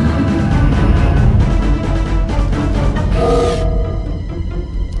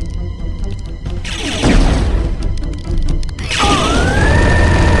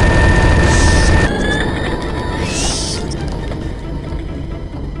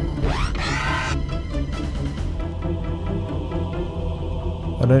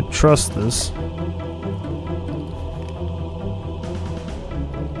 I don't trust this.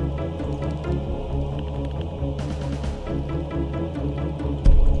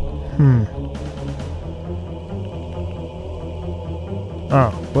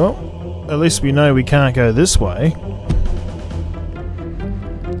 Ah, well, at least we know we can't go this way.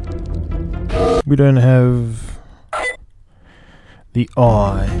 We don't have the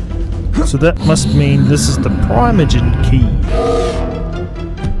eye. So that must mean this is the Primogen key.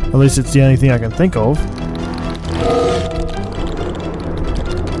 At least it's the only thing I can think of.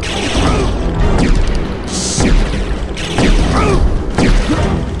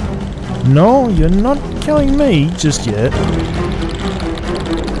 No, you're not killing me just yet.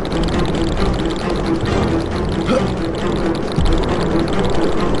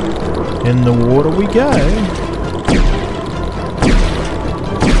 In the water we go.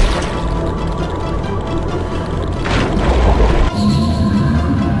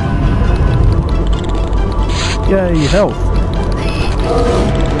 Yay, health.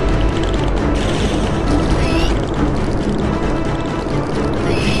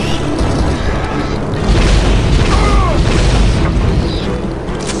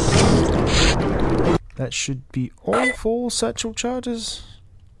 That should be all 4 satchel charges.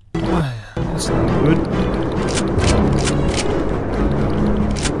 That's not good.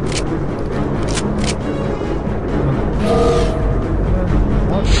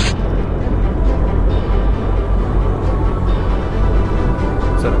 What?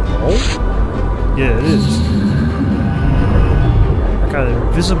 Is that a hole? Yeah, it is. Okay, an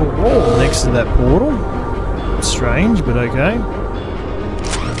invisible wall next to that portal. It's strange, but okay.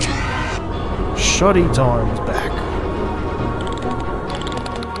 Shoddy time's back.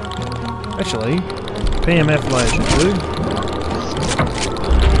 Actually, PMF layer should do.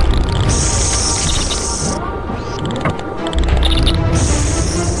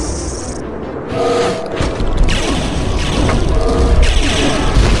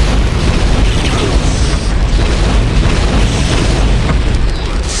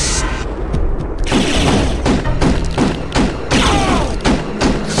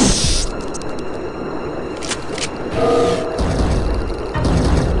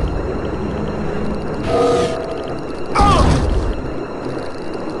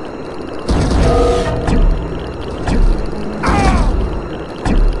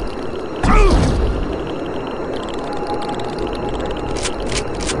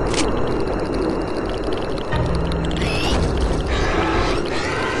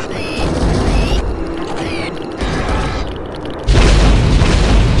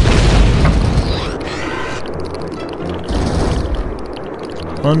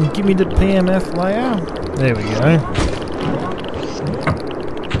 Give me the PMF layer. There we go.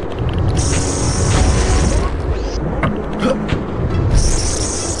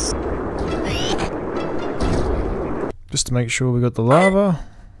 Just to make sure we got the lava.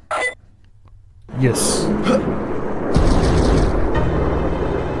 Yes.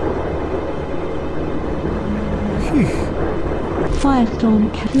 Phew.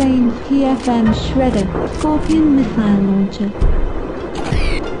 Firestorm, Flame, PFM, Shredder, Scorpion Missile Launcher.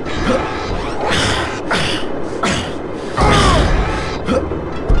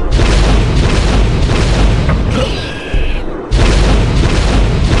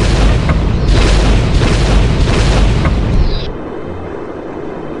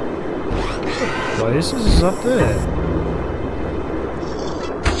 This is up there.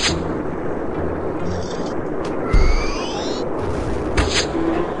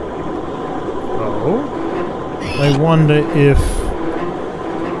 Oh. I wonder if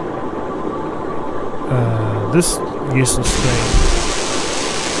this useless thing.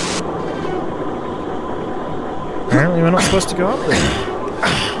 Apparently we're not supposed to go up there.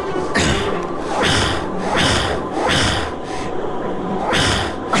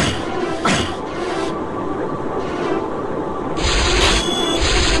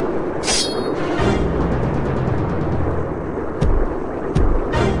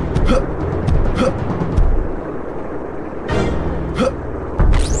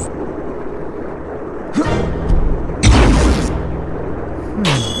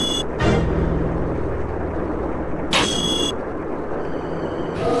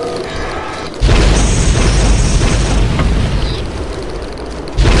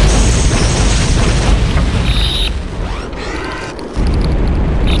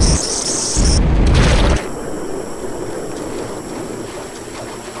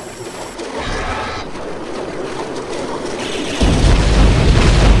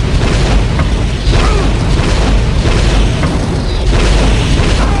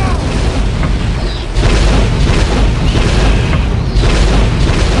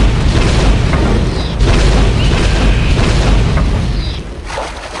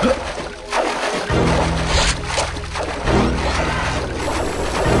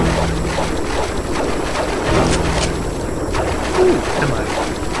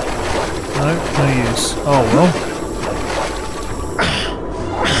 Oh well.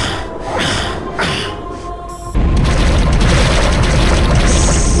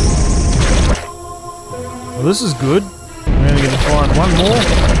 Well, this is good. We're only going to find one more,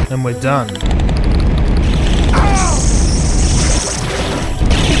 and we're done.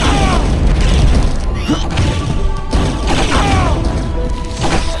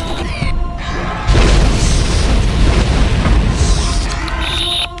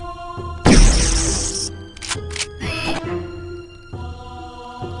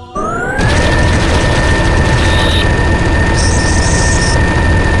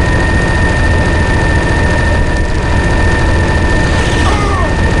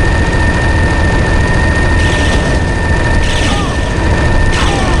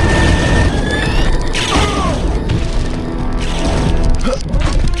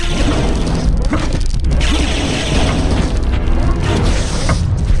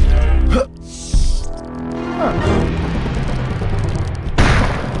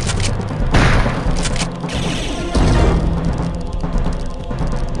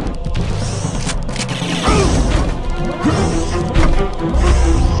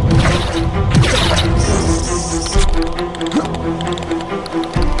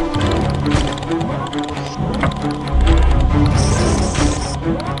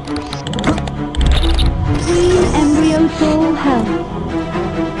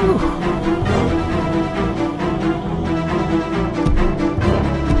 I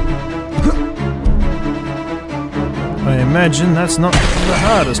imagine that's not the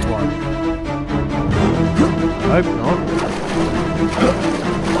hardest one. I hope not.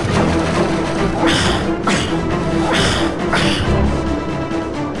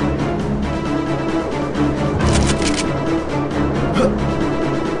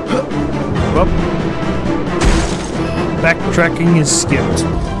 Well, backtracking is skipped.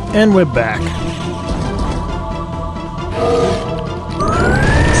 And we're back.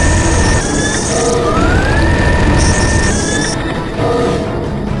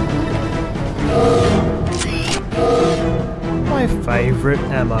 My favourite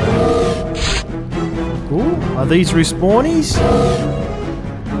ammo. Ooh, are these respawnies?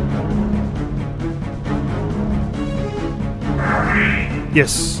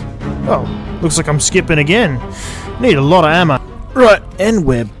 Yes. Oh, looks like I'm skipping again. Need a lot of ammo. Right, and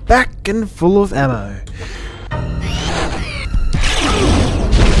we're back and full of ammo.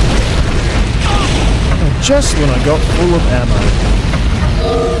 And just when I got full of ammo.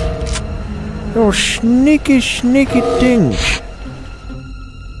 Oh, sneaky, sneaky thing.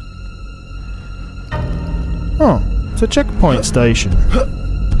 Oh, it's a checkpoint station.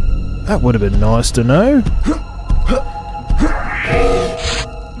 That would have been nice to know.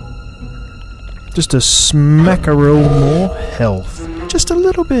 Just a smackaroo more health. Just a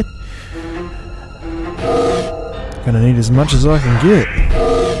little bit. Gonna need as much as I can get.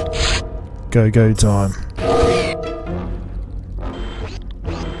 Go time.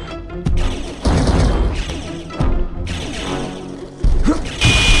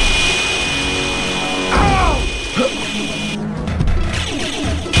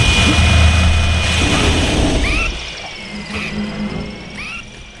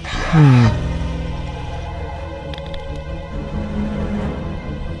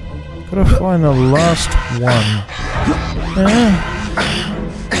 Gotta find the last one.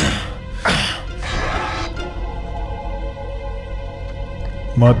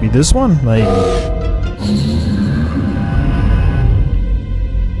 Might be this one, maybe.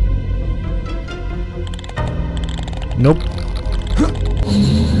 Nope.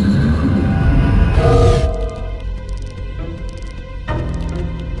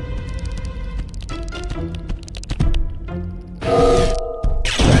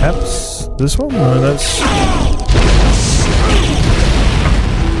 Perhaps this one? No, that's...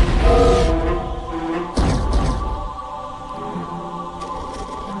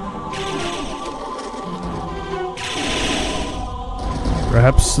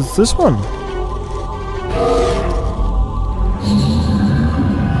 Perhaps it's this one.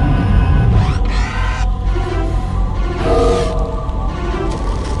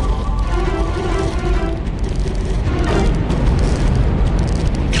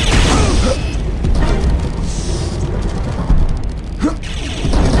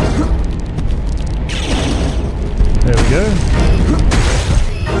 There we go.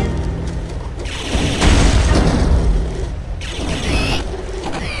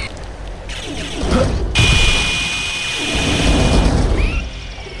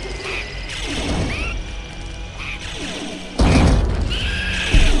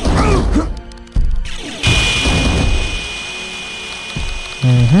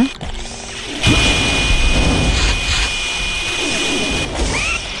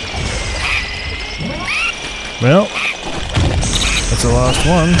 Well, that's the last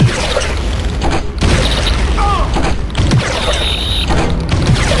one.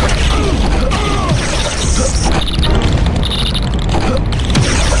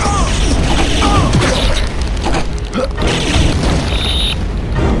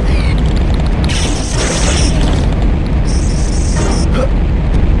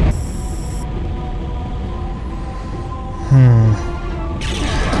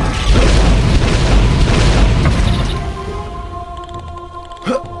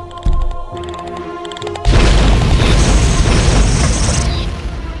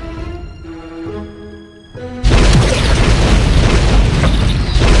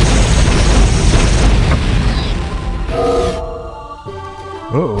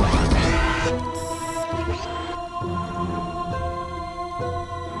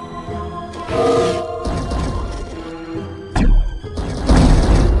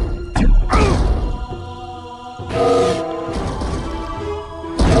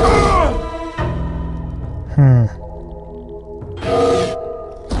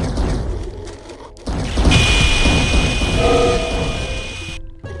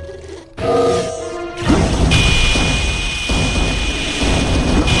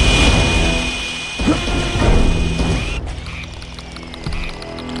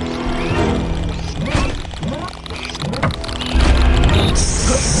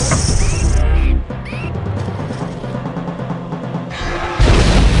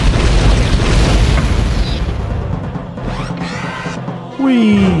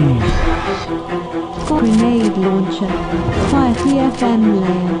 Whee! Grenade launcher. Fire TFM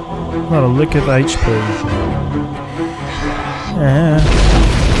layer. Not a lick of HP.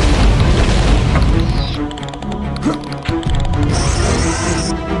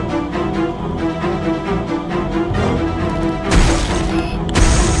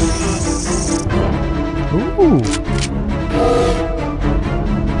 Ooh.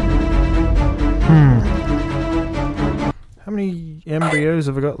 How many embryos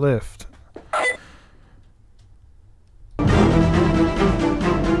have I got left?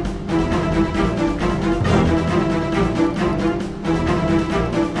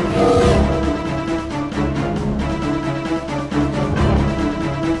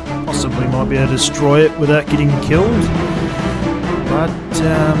 Possibly might be able to destroy it without getting killed. But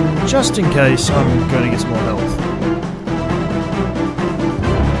just in case, I'm going to get some more health.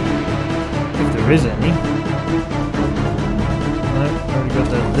 If there is any. Nope, already got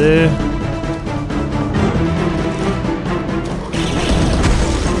that there.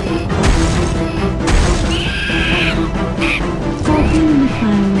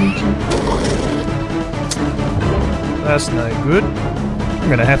 That's no good. I'm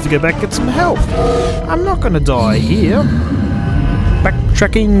going to have to go back and get some health. I'm not going to die here.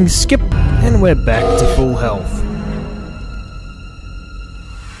 Backtracking, skip, and we're back to full health.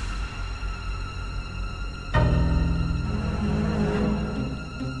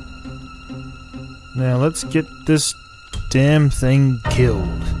 Now let's get this damn thing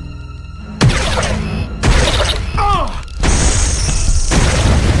killed.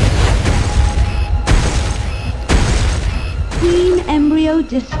 Queen embryo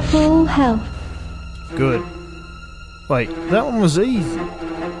just full health. Good. Wait, that one was easy.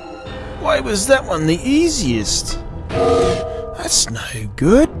 Why was that one the easiest? That's no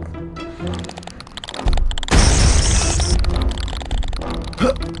good.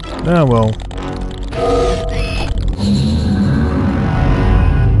 Oh well.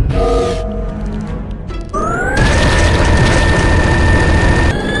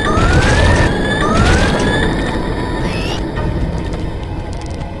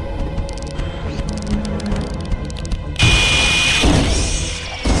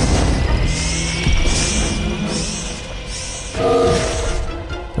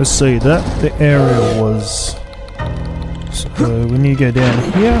 Let's see, that the area was. So we need to go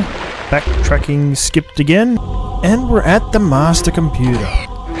down here. Backtracking skipped again. And we're at the master computer.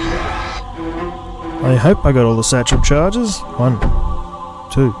 I hope I got all the satchel charges. 1,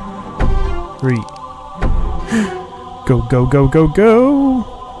 2, 3. Go, go, go, go, go!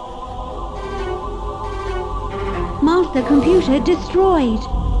 Master computer destroyed.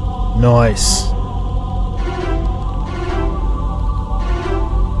 Nice.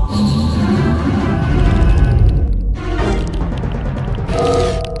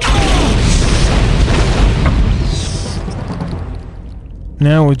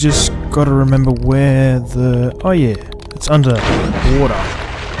 Now we just gotta remember where the... Oh yeah, it's under water.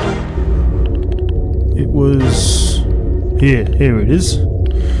 It was... Here it is.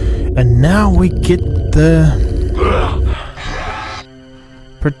 And now we get the...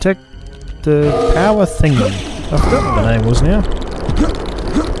 Protect the power thingy. I forgot what the name was now.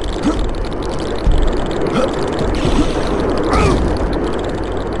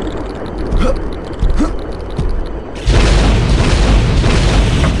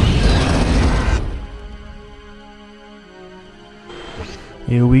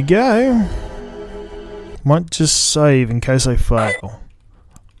 Here we go. Might just save in case I fail.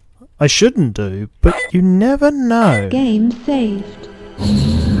 I shouldn't do, but you never know. Game saved.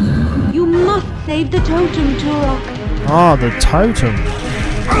 You must save the totem, Turok. Ah, the totem.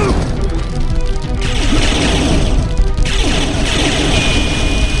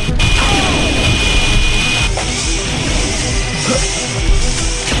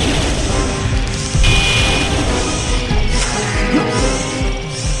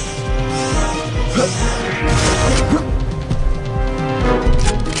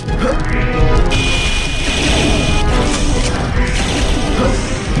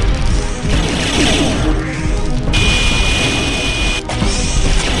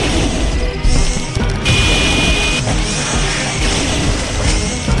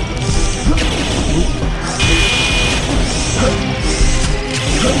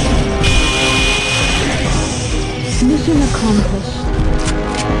 Mission accomplished.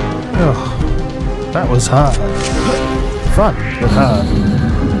 Oh, that was hard. Fun, but hard.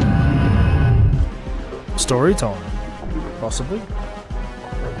 Story time, possibly.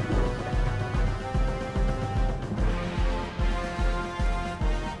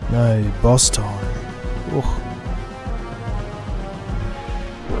 No, boss time. Ugh.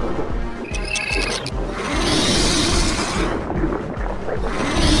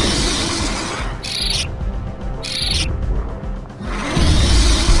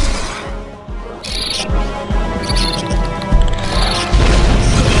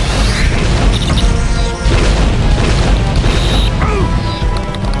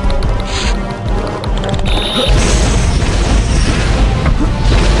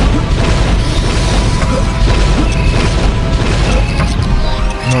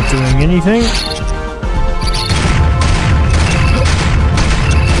 doing anything.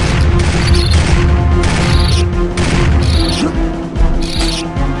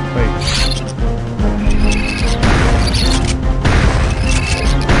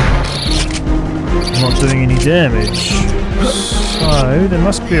 Not doing any damage. So, there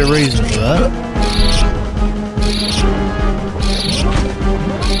must be a reason for that.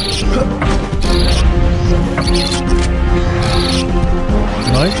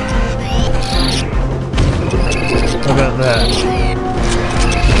 Nope. How about that?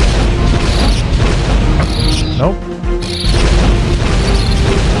 Nope.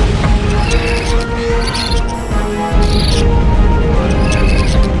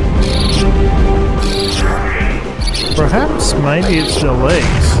 Perhaps, maybe it's the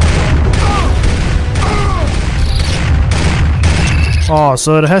legs. Oh,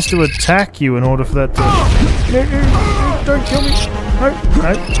 so it has to attack you in order for that to... No, no, no, don't kill me! No,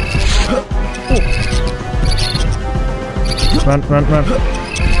 no. Oh. Run, run, run.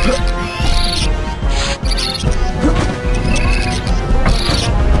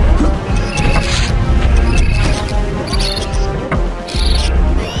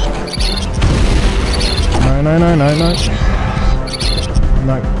 No, no, no, no.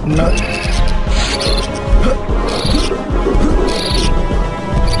 No, no.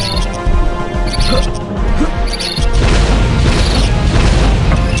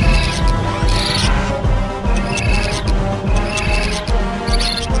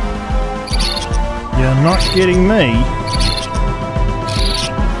 You're not getting me.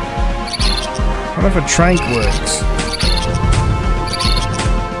 What if a trank works?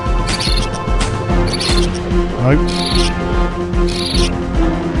 Nope.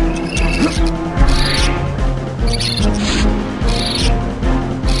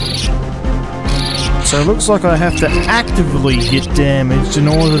 So it looks like I have to actively get damaged in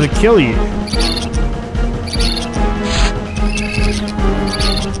order to kill you.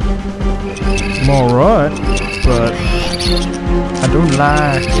 I'm alright, but I don't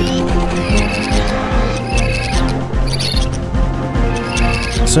like it.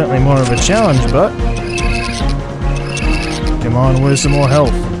 Certainly more of a challenge, but come on, where's some more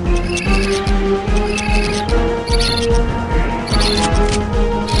health?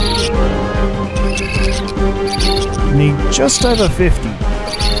 Need just over 50.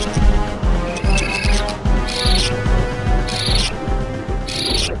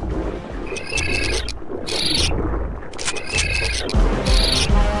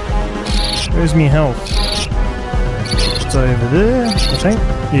 Where's me health? It's over there, I think.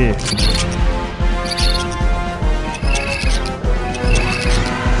 Yeah.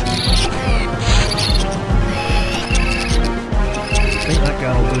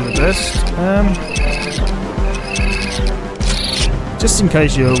 Will do the best. Just in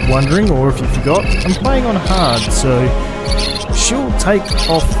case you're wondering, or if you forgot, I'm playing on hard, so she'll take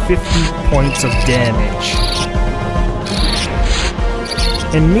off 50 points of damage.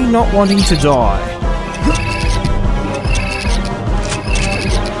 And me not wanting to die.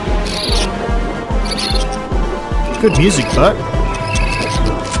 Good music, but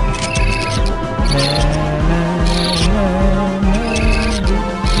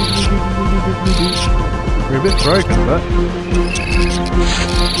we're a bit broken, but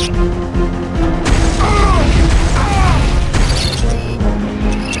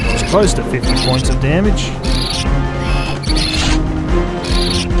it's close to 50 points of damage.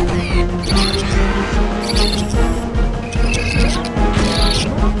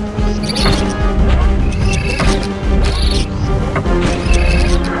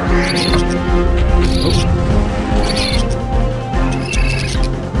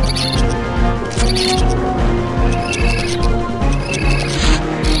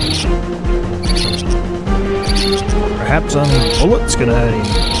 Perhaps only a bullet's gonna hurt him.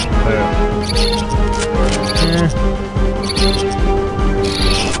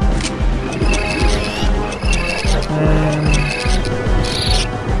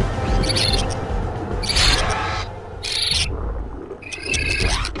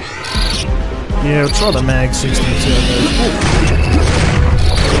 Yeah, we'll try the mag 60 and see how it goes.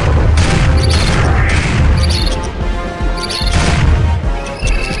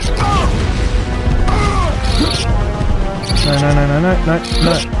 No, no, no, no, no, no,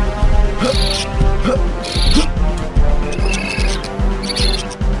 no.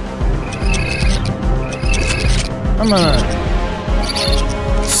 I'm gonna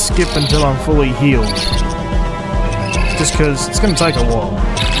skip until I'm fully healed. Just because it's gonna take a while.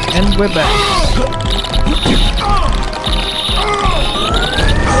 And we're back.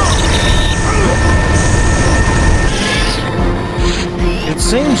 It's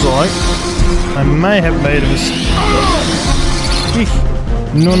seems like I may have made a mistake.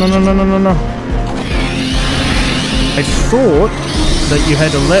 No, no, no, no, no, no, no. I thought that you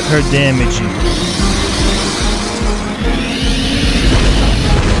had to let her damage you.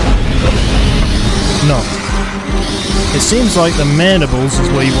 No. It seems like the mandibles is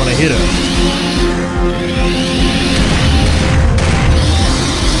where you want to hit her.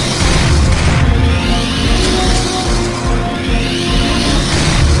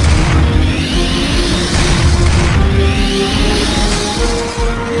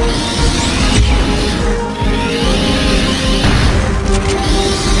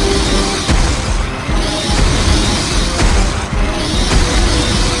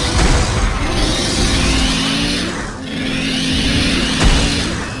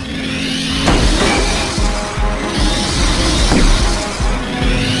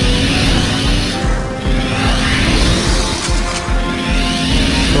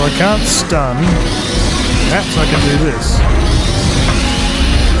 I can't stun. Perhaps I can do this.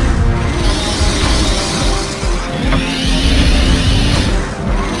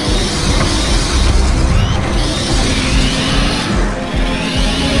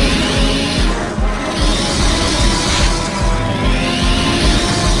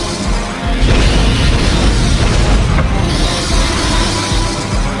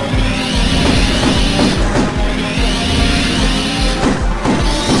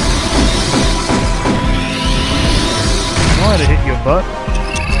 To hit your butt.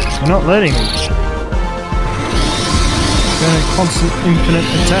 You're not letting me. Going a constant infinite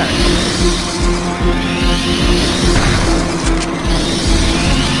attack.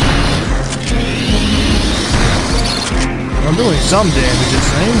 I'm doing some damage, it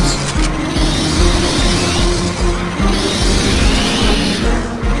seems.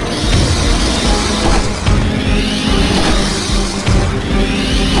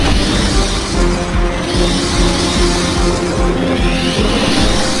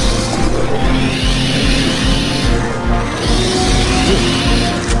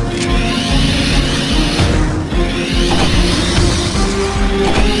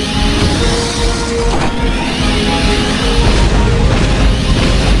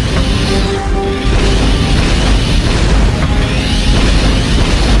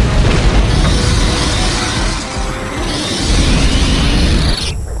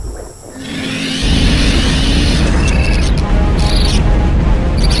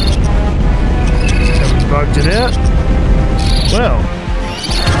 Bugged it out. Well,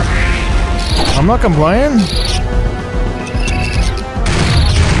 I'm not complaining.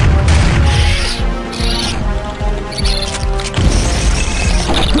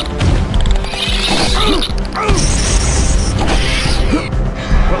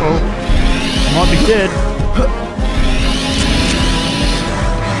 Uh-oh. I might be dead.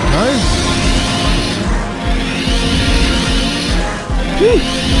 No? Woo!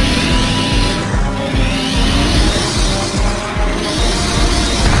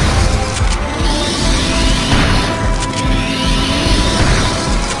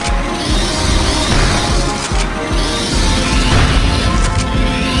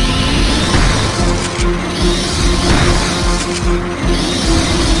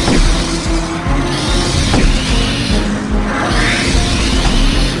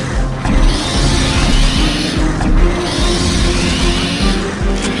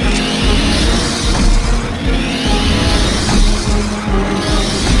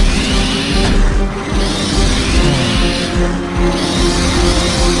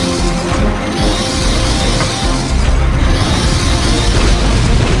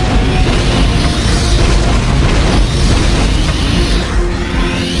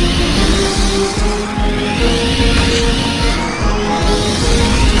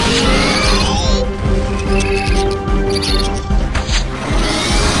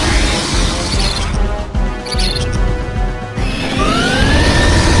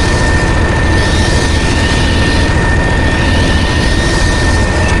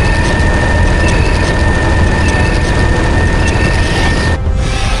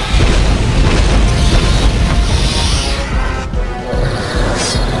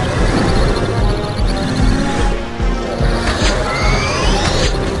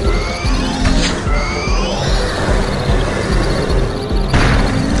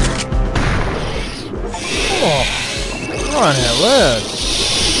 on that look.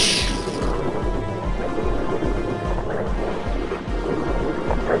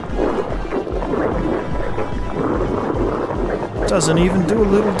 Doesn't even do a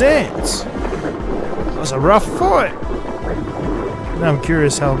little dance. It was a rough fight. Now I'm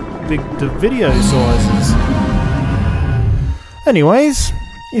curious how big the video size is. Anyways,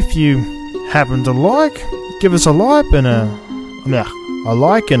 If you happen to like, give us a like and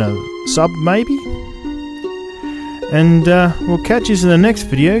a sub maybe. And we'll catch you in the next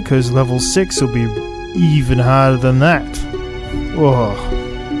video, because level 6 will be even harder than that. Whoa.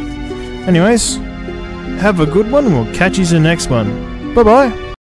 Anyways, have a good one, and we'll catch you in the next one. Bye bye.